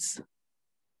participants?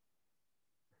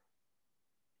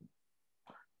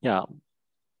 Yeah.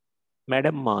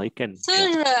 Madam, you can. Sir,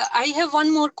 yeah. I have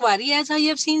one more query. As I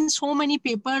have seen so many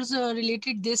papers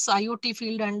related this IoT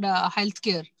field and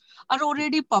healthcare are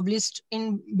already published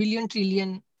in billion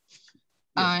trillion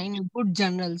in good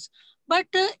journals. But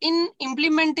in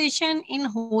implementation in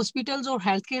hospitals or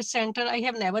healthcare center, I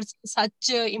have never seen such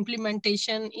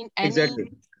implementation in any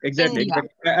Exactly. India.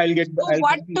 I'll get. So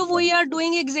what we are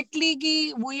doing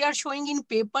exactly, we are showing in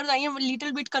papers. I am a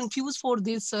little bit confused for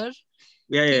this, sir.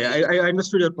 Yeah. I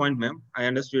understood your point, ma'am. I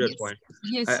understood your point.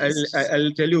 Yes.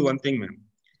 I'll tell you one thing, ma'am.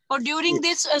 Or during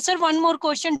this, sir, one more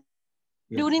question.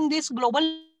 During this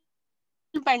global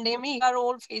pandemic, we are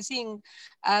all facing,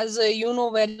 as you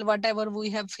know well, whatever we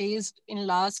have faced in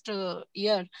last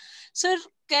year. Sir,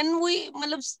 can we,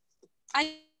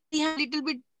 I am a little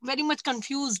bit very much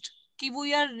confused.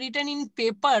 We are written in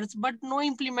papers, but no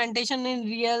implementation in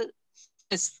real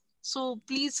practice. So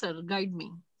please, sir, guide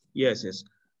me. Yes.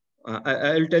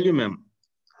 I'll tell you, ma'am.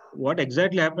 What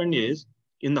exactly happened is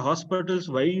in the hospitals,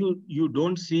 why you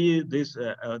don't see this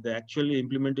the actual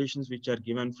implementations which are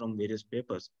given from various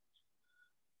papers.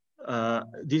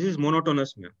 This is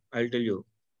monotonous, ma'am. I'll tell you.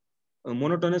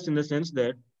 Monotonous in the sense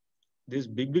that these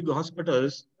big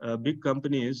hospitals, big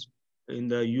companies in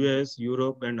the US,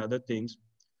 Europe, and other things,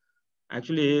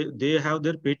 actually they have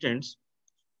their patents,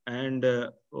 and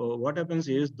what happens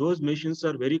is those machines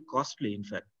are very costly, in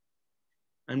fact,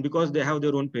 and because they have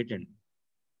their own patent.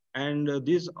 And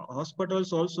these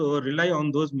hospitals also rely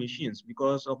on those machines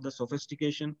because of the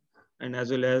sophistication, and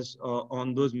as well as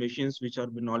on those machines which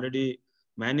have been already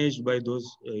managed by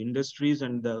those industries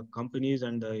and the companies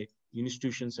and the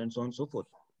institutions and so on and so forth,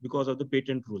 because of the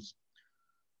patent rules.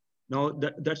 Now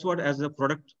that's what as a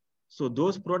product. So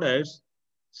those products,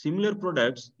 similar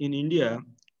products in India,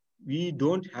 we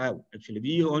don't have actually.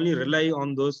 We only rely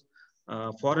on those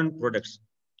foreign products.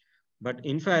 But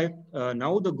in fact,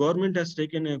 now the government has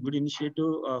taken a good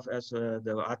initiative of as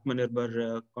the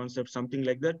Atmanirbhar concept, something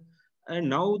like that. And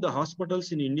now the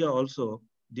hospitals in India also,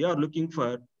 they are looking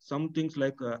for some things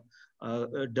like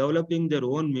developing their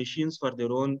own machines for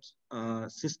their own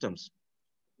systems,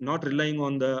 not relying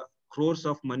on the crores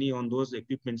of money on those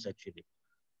equipments actually.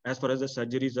 As far as the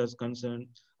surgeries are concerned,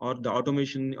 or the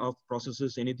automation of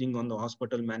processes, anything on the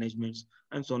hospital managements,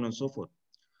 and so on and so forth.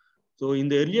 So in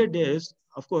the earlier days,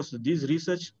 of course, this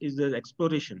research is the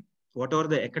exploration. Whatever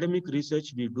the academic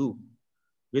research we do,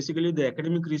 basically the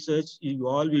academic research,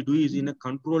 all we do is in a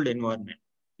controlled environment.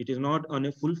 It is not on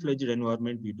a full-fledged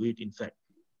environment we do it, in fact.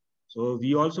 So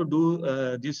we also do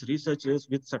these researches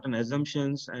with certain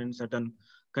assumptions and certain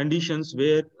conditions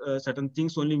where certain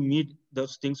things only meet,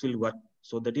 those things will work.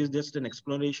 So that is just an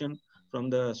exploration from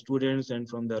the students and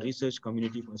from the research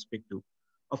community perspective.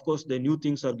 Of course, the new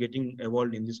things are getting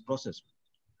evolved in this process.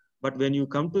 But when you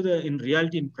come to in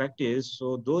reality, in practice,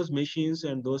 so those machines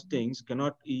and those things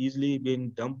cannot easily be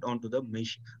dumped onto the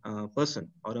person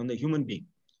or on the human being.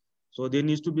 So there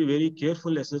needs to be very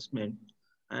careful assessment,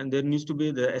 and there needs to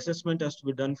be, the assessment has to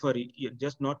be done for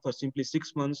just not for simply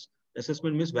 6 months.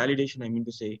 Assessment means validation, I mean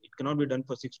to say. It cannot be done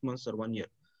for 6 months or 1 year.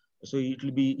 So it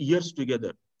will be years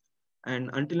together. And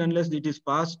until unless it is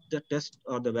passed the test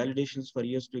or the validations for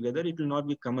years together, it will not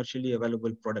be commercially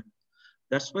available product.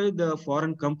 That's why the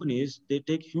foreign companies, they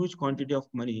take huge quantity of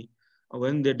money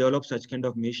when they develop such kind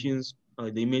of machines,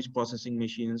 the image processing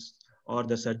machines or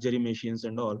the surgery machines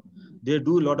and all. They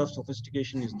do a lot of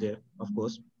sophistication is there, of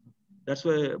course. That's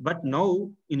why, but now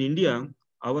in India,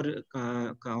 our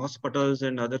hospitals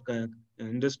and other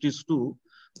industries too,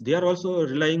 they are also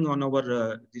relying on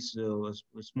our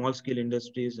small scale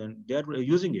industries, and they are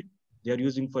using it. They are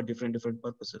using for different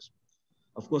purposes.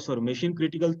 Of course, for machine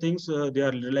critical things, they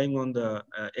are relying on the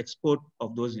export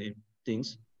of those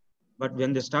things. But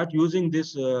when they start using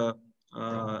this,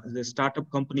 the startup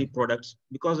company products,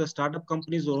 because the startup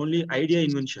companies are only idea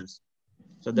inventions.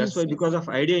 So that's why, because of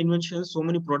idea inventions, so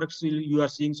many products you are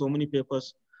seeing so many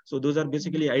papers. So those are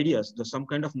basically ideas. There's some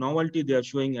kind of novelty they are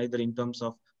showing, either in terms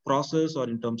of process or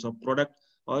in terms of product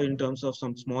or in terms of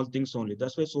some small things only.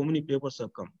 That's why so many papers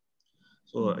have come.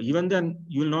 So even then,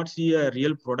 you will not see a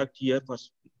real product here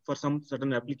for some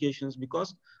certain applications,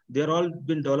 because they're all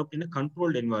been developed in a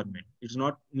controlled environment. It's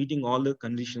not meeting all the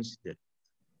conditions there.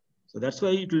 So that's why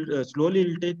it will slowly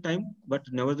will take time, but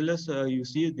nevertheless, you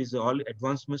see these are all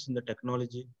advancements in the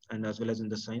technology and as well as in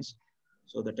the science.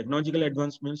 So the technological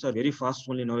advancements are very fast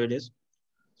only nowadays.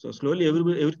 So slowly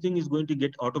everything is going to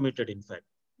get automated, in fact.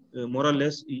 More or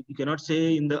less, you cannot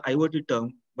say in the IoT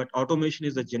term, but automation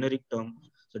is a generic term.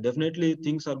 So definitely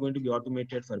things are going to be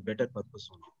automated for better purpose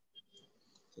only.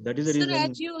 So that is the Sir,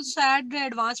 reason. as you said, the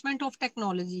advancement of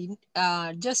technology,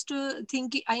 just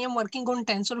think I am working on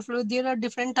TensorFlow. There are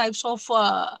different types of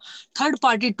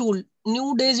third-party tool.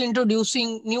 New days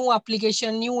introducing new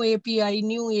application, new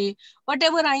API,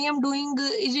 whatever I am doing,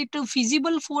 is it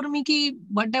feasible for me ki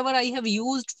whatever I have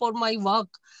used for my work,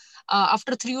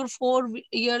 after 3 or 4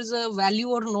 years value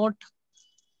or not?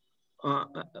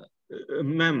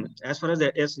 Ma'am, as far as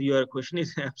yes, your question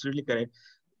is absolutely correct.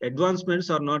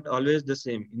 Advancements are not always the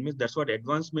same. It means that's what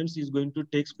advancements is going to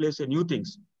take place in new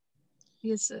things.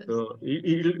 Yes, sir. So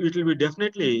it will be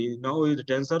definitely, now the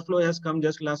TensorFlow has come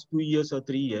just last 2 years or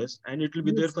 3 years, and it will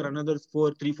be there for another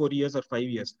 4 years or 5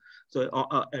 years. So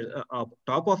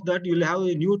top of that, you'll have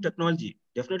a new technology.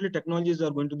 Definitely technologies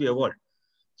are going to be evolved.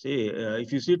 See,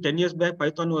 if you see 10 years back,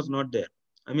 Python was not there.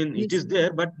 I mean, it is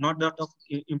there, but not that of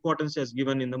importance as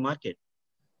given in the market.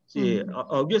 See,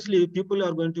 obviously, people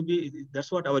are going to be, that's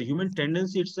what our human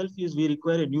tendency itself is, we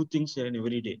require new things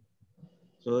every day.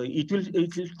 So it will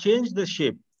change the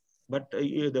shape, but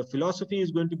the philosophy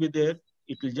is going to be there.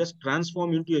 It will just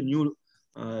transform into a new,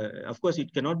 of course,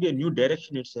 it cannot be a new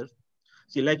direction itself.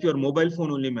 See, like your mobile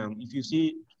phone only, ma'am. If you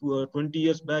see 20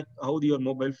 years back, how your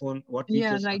mobile phone, what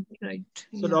features. Yeah, right.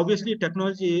 So obviously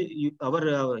technology,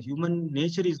 our human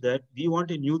nature is that we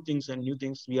want a new things, and new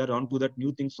things, we are on to that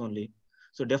new things only.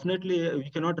 So definitely we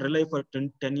cannot rely for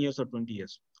 10 years or 20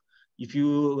 years. If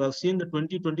you have seen the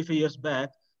 25 years back,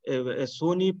 a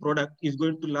Sony product is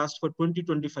going to last for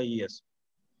 25 years.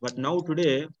 But now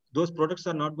today, those products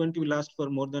are not going to last for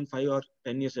more than 5 or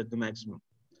 10 years at the maximum.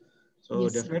 So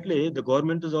definitely the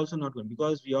government is also not going,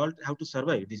 because we all have to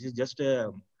survive. This is just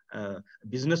a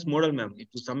business model, ma'am,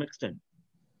 to some extent.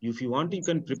 If you want, you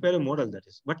can prepare a model, that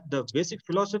is. But the basic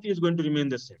philosophy is going to remain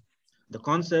the same. The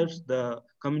concepts, the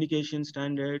communication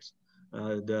standards,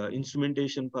 the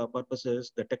instrumentation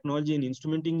purposes, the technology in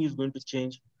instrumenting is going to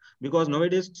change, because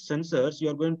nowadays sensors you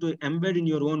are going to embed in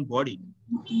your own body.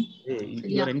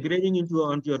 You are engraving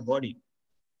onto your body.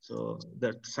 So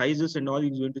the sizes and all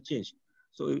is going to change.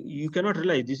 So you cannot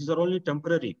rely. These are only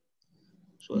temporary.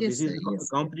 So this is the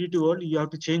competitive world. You have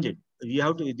to change it. You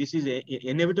have to. This is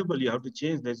inevitable. You have to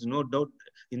change. There's no doubt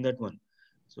in that one.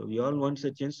 So we all want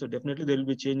a change. So definitely there will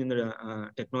be change in the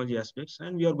technology aspects,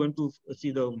 and we are going to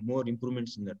see the more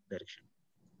improvements in that direction.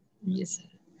 Yes, sir.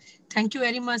 Thank you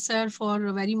very much, sir, for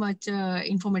a very much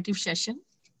informative session.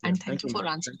 And thank you for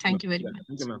answering. Thank you very much.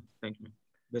 Thank you, ma'am. Thank you, ma'am.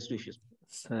 Best wishes.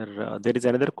 Sir, there is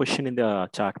another question in the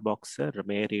chat box, sir.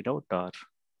 May I read out or?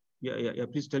 Yeah.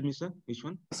 Please tell me, sir, which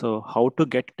one? So how to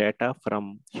get data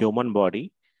from human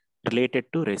body related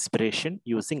to respiration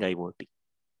using IoT?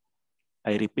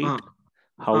 I repeat,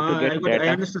 how to get data. I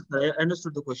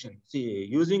understood the question. See,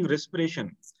 using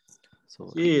respiration.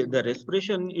 So, See, the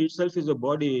respiration itself is a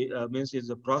body, means is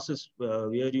a process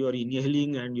where you are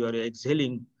inhaling and you are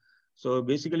exhaling. So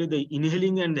basically the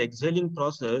inhaling and the exhaling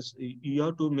process, you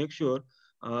have to make sure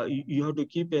you have to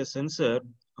keep a sensor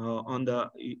on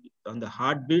the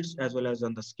heartbeats as well as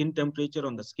on the skin temperature,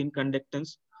 on the skin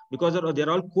conductance, because they're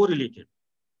all correlated.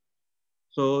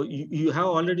 So you have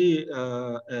already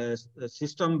a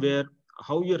system where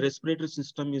how your respiratory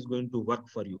system is going to work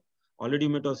for you. Already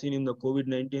you might have seen in the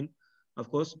COVID-19, of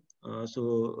course.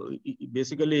 So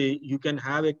basically you can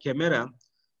have a camera.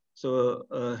 So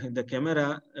the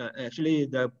camera, actually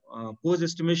the pose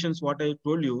estimations, what I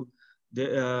told you,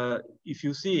 if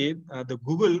you see the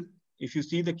Google, if you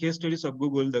see the case studies of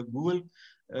Google, the Google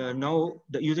now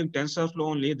using TensorFlow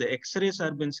only, the X-rays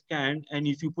are been scanned, and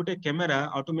if you put a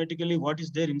camera, automatically what is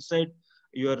there inside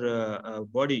your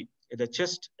body, the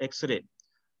chest X-ray,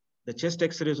 the chest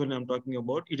X-ray is what I'm talking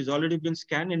about. It has already been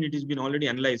scanned and it has been already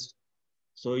analyzed.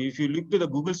 So if you look to the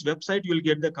Google's website, you will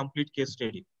get the complete case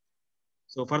study.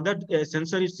 So for that, a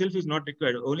sensor itself is not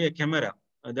required. Only a camera,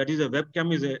 that is a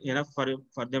webcam, is enough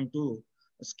for them to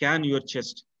scan your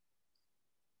chest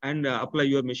and apply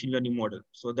your machine learning model.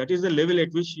 So that is the level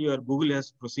at which your Google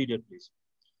has proceeded, please.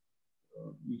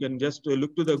 You can just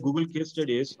look to the Google case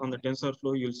studies on the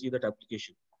TensorFlow, you'll see that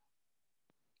application.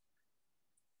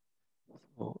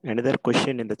 Another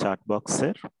question in the chat box,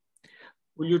 sir.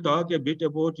 Will you talk a bit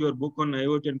about your book on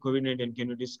IoT and COVID-19? Can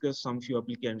you discuss some few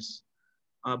applications?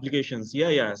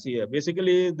 Yeah. See,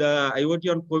 basically the IoT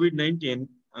on COVID-19,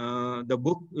 the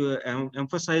book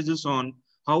emphasizes on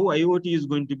how IoT is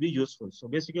going to be useful. So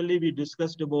basically we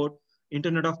discussed about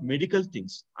Internet of Medical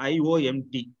Things,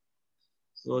 IoMT.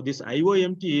 So this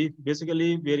IoMT,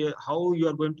 basically how you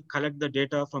are going to collect the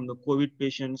data from the COVID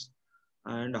patients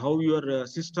and how your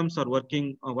systems are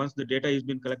working once the data is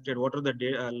being collected, what are the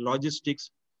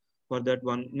logistics for that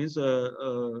one, means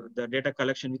the data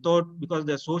collection because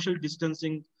the social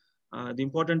distancing, the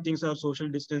important things are social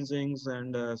distancing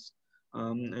and of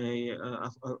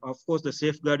course the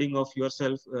safeguarding of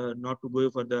yourself, not to go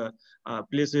for the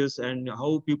places, and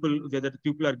how whether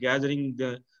people are gathering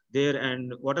there,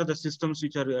 and what are the systems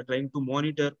which are trying to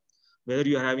monitor whether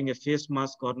you are having a face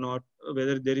mask or not,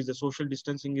 whether there is a social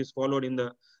distancing is followed in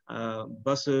the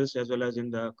buses as well as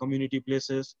in the community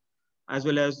places, as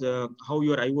well as how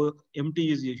your IoMT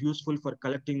is useful for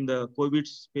collecting the COVID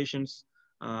patients,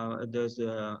 there's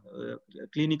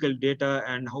clinical data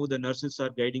and how the nurses are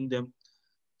guiding them.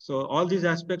 So all these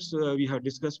aspects we have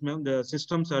discussed, ma'am. The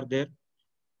systems are there.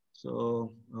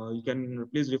 So you can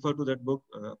please refer to that book.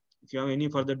 If you have any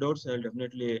further doubts, I'll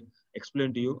definitely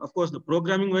explain to you. Of course, the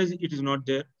programming wise, it is not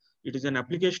there. It is an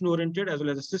application oriented as well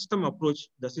as a system approach.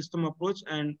 The system approach,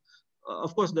 and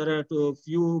of course, there are a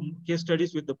few case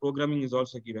studies with the programming is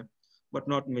also given, but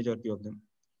not majority of them.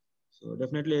 So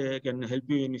definitely I can help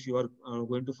you in if you are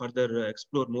going to further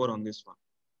explore more on this one.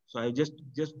 So I just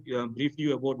briefed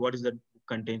you about what is that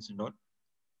contains and all.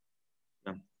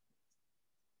 Yeah.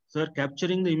 Sir,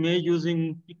 capturing the image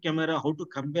using camera, how to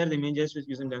compare the images with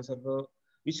using TensorFlow,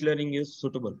 which learning is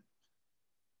suitable?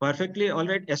 Perfectly. All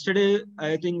right. Yesterday,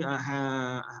 I think,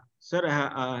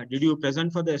 sir, did you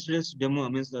present for the yesterday's demo,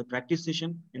 means the practice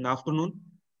session in the afternoon?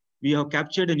 We have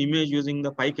captured an image using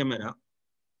the Pi camera.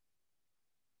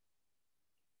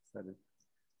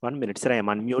 1 minute, sir. I am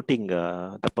unmuting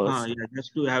the person. Yeah,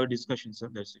 just to have a discussion, sir.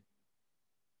 That's it.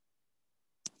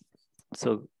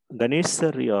 So, Ganesh,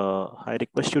 sir, I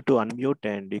request you to unmute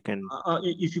and you can.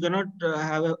 If you cannot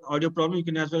have an audio problem, you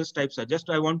can as well as type, sir. Just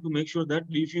I want to make sure that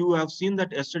if you have seen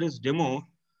that yesterday's demo,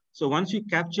 so once you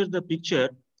capture the picture,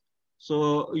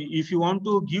 so if you want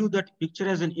to give that picture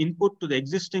as an input to the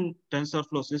existing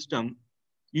TensorFlow system,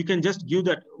 you can just give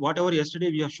that whatever yesterday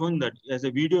we have shown that as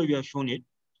a video, we have shown it.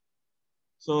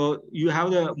 So you have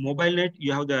the mobile net,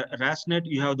 you have the RASnet,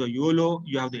 you have the YOLO,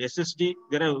 you have the SSD.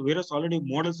 There are various already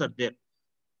models are there.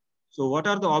 So what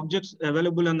are the objects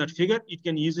available on that figure? It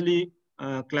can easily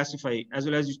classify as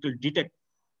well as it will detect.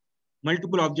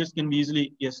 Multiple objects can be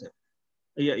easily, yes, sir.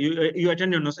 Yeah, you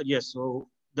attended, no, sir? Yes. So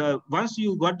once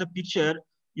you got the picture,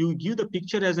 you give the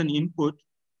picture as an input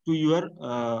to your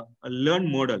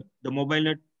learn model, the mobile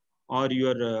net or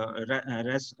your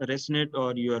ResNet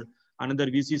or your another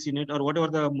VCC net or whatever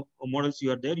the models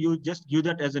you are there. You just give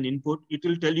that as an input. It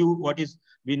will tell you what is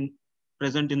been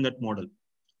present in that model.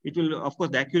 It will, of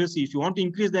course, the accuracy. If you want to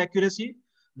increase the accuracy,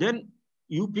 then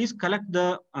you please collect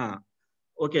the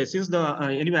Okay, since the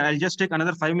anyway, I'll just take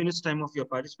another 5 minutes time of your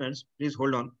participants. Please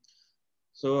hold on.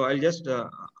 So I'll just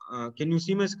can you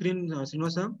see my screen,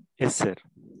 Srinivasa? Yes, sir.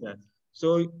 Yeah.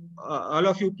 So all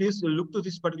of you, please look to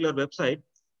this particular website,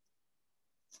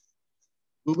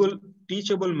 Google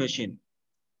Teachable Machine.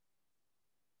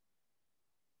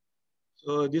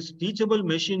 So this teachable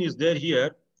machine is there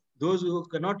here. Those who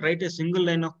cannot write a single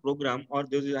line of program, or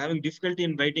those who are having difficulty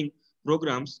in writing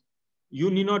programs, you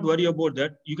need not worry about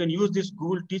that. You can use this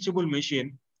Google Teachable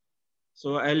Machine.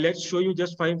 So let's show you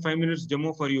just five minutes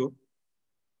demo for you.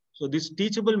 So this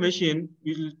teachable machine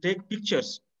will take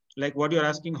pictures like what you're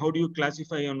asking, how do you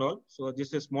classify and all. So this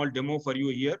is a small demo for you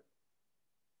here.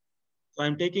 So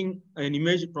I'm taking an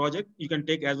image project. You can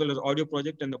take as well as audio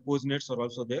project, and the postnets are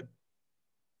also there.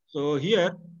 So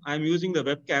here I'm using the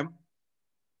webcam.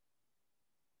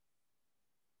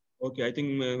 Okay, I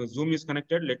think Zoom is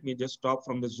connected. Let me just stop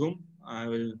from the Zoom. I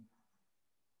will.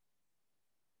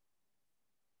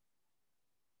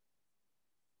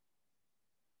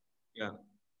 Yeah.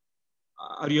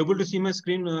 Are you able to see my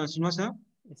screen, Srinivasa?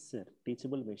 Yes, sir.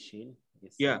 Teachable machine.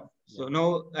 Yes, yeah. Sir. So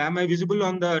now, am I visible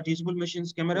on the teachable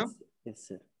machine's camera? Yes, yes,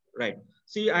 sir. Right.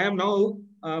 See, I am now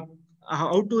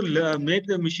how to make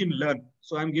the machine learn.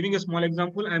 So I'm giving a small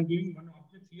example. I'm giving one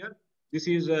object here. This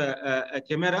is a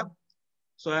camera.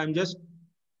 So I'm just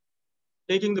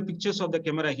taking the pictures of the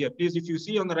camera here. Please, if you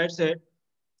see on the right side,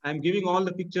 I'm giving all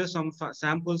the pictures, some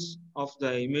samples of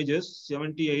the images,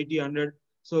 70, 80, 100.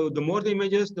 So the more the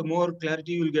images, the more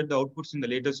clarity you will get the outputs in the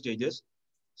later stages.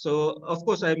 So of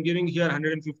course, I'm giving here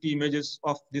 150 images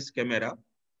of this camera.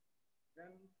 Then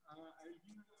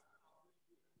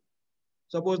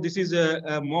suppose this is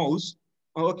a mouse.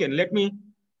 Oh, okay, let me,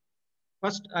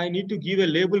 first I need to give a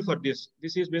label for this.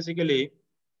 This is basically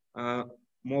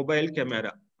mobile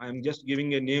camera. I'm just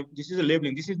giving a name. This is a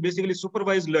labeling. This is basically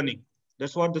supervised learning.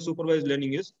 That's what the supervised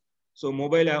learning is. So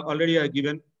mobile, already I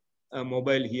given a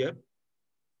mobile here.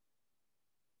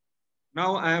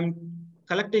 Now I am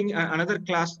collecting another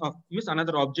class of,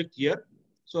 another object here.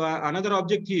 So another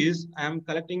object is, I am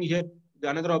collecting here the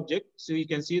another object. So you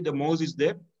can see the mouse is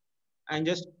there. And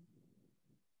just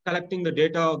collecting the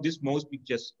data of this mouse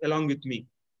pictures along with me.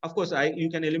 Of course, you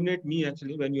can eliminate me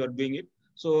actually when you are doing it.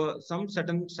 So some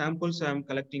certain samples I am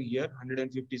collecting here,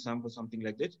 150 samples, something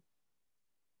like this.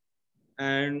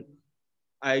 And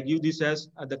I give this as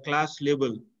the class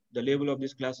label. The label of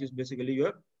this class is basically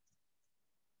your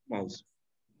mouse.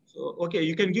 So, okay,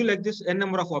 you can give like this n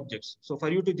number of objects. So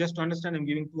for you to just understand, I'm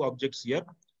giving 2 objects here.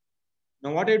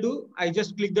 Now what I do, I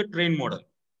just click the train model.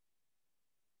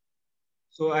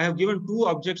 So I have given 2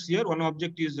 objects here. One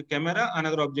object is the camera,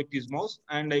 another object is mouse,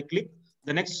 and I click.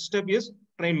 The next step is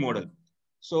train model.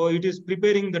 So it is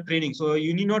preparing the training. So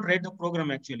you need not write the program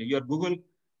actually. Your Google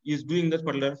is doing this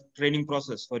particular training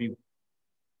process for you.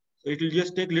 So it will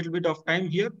just take a little bit of time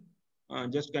here.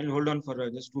 Just can you hold on for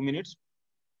just 2 minutes.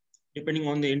 Depending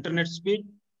on the internet speed,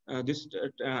 this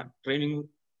training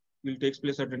will take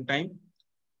place at a time.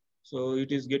 So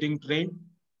it is getting trained.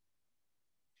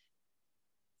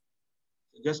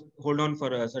 Just hold on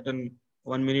for a certain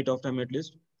 1 minute of time at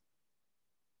least.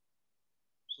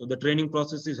 So the training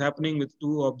process is happening with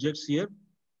 2 objects here.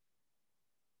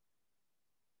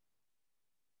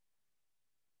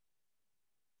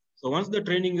 So once the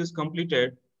training is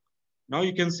completed, now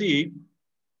you can see,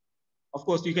 of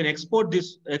course, you can export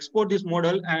this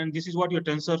model, and this is what your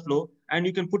TensorFlow, and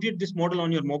you can put this model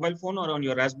on your mobile phone or on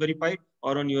your Raspberry Pi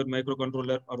or on your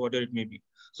microcontroller or whatever it may be.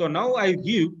 So now I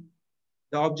give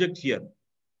the object here.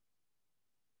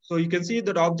 So you can see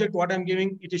that object, what I'm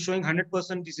giving, it is showing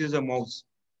 100% this is a mouse.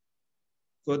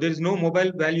 So there is no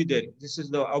mobile value there. This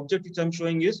is the object which I'm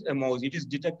showing is a mouse. It is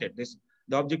detected.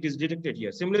 The object is detected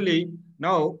here. Similarly,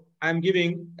 now I'm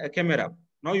giving a camera.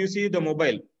 Now you see the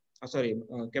mobile.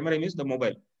 Camera means the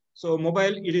mobile. So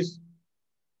mobile, it is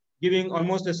giving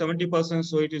almost a 70%.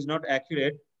 So it is not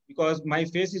accurate because my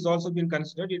face is also being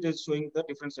considered. It is showing the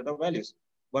different set of values.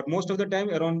 But most of the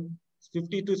time, around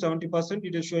 50 to 70%,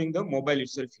 it is showing the mobile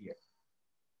itself here.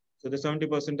 So the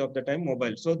 70% of the time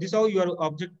mobile. So this is how your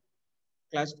object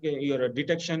your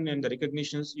detection and the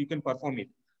recognitions, you can perform it.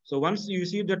 So once you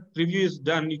see that preview is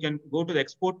done, you can go to the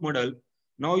export model.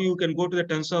 Now you can go to the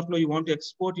TensorFlow. You want to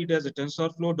export it as a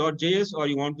TensorFlow.js, or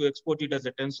you want to export it as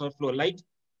a TensorFlow Lite,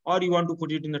 or you want to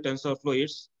put it in the TensorFlow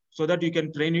so that you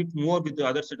can train it more with the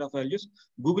other set of values.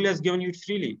 Google has given you it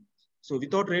freely. So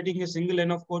without writing a single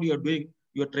line of code,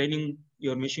 you're training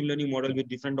your machine learning model with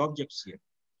different objects here.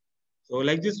 So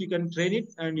like this, you can train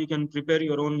it and you can prepare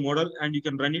your own model and you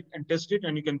can run it and test it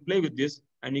and you can play with this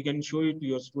and you can show it to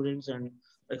your students and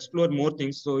explore more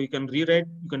things. So you can rewrite,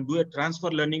 you can do a transfer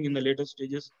learning in the later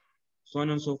stages. so on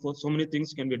and so forth. So many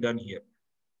things can be done here.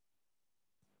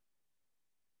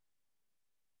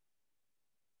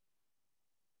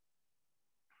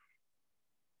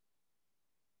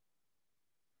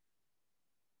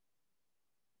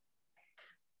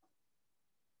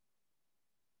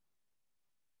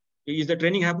 Is the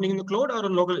training happening in the cloud or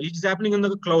on local? It's happening in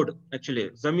the cloud, actually.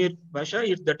 Zamir Basha,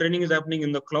 if the training is happening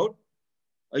in the cloud,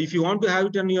 if you want to have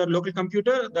it on your local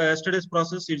computer, the yesterday's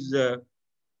process is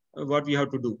what we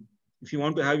have to do. If you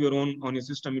want to have your own on your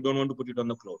system, you don't want to put it on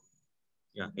the cloud.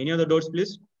 Yeah. Any other doubts,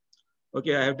 please?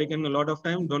 Okay, I have taken a lot of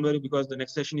time. Don't worry, because the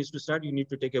next session is to start. You need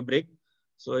to take a break.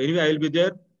 So anyway, I will be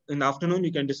there in the afternoon.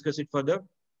 You can discuss it further.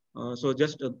 So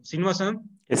just Srinivas-san,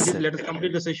 Yes, please sir. let us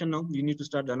complete the session now. We need to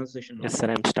start the another session now. Yes, sir.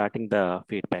 I'm starting the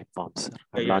feedback forms,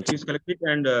 sir. Please collect it,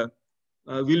 and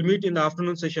we'll meet in the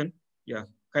afternoon session. Yeah,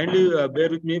 kindly bear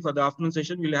with me for the afternoon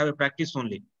session. We'll have a practice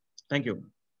only. Thank you.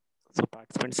 So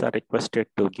participants are requested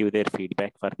to give their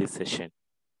feedback for this session.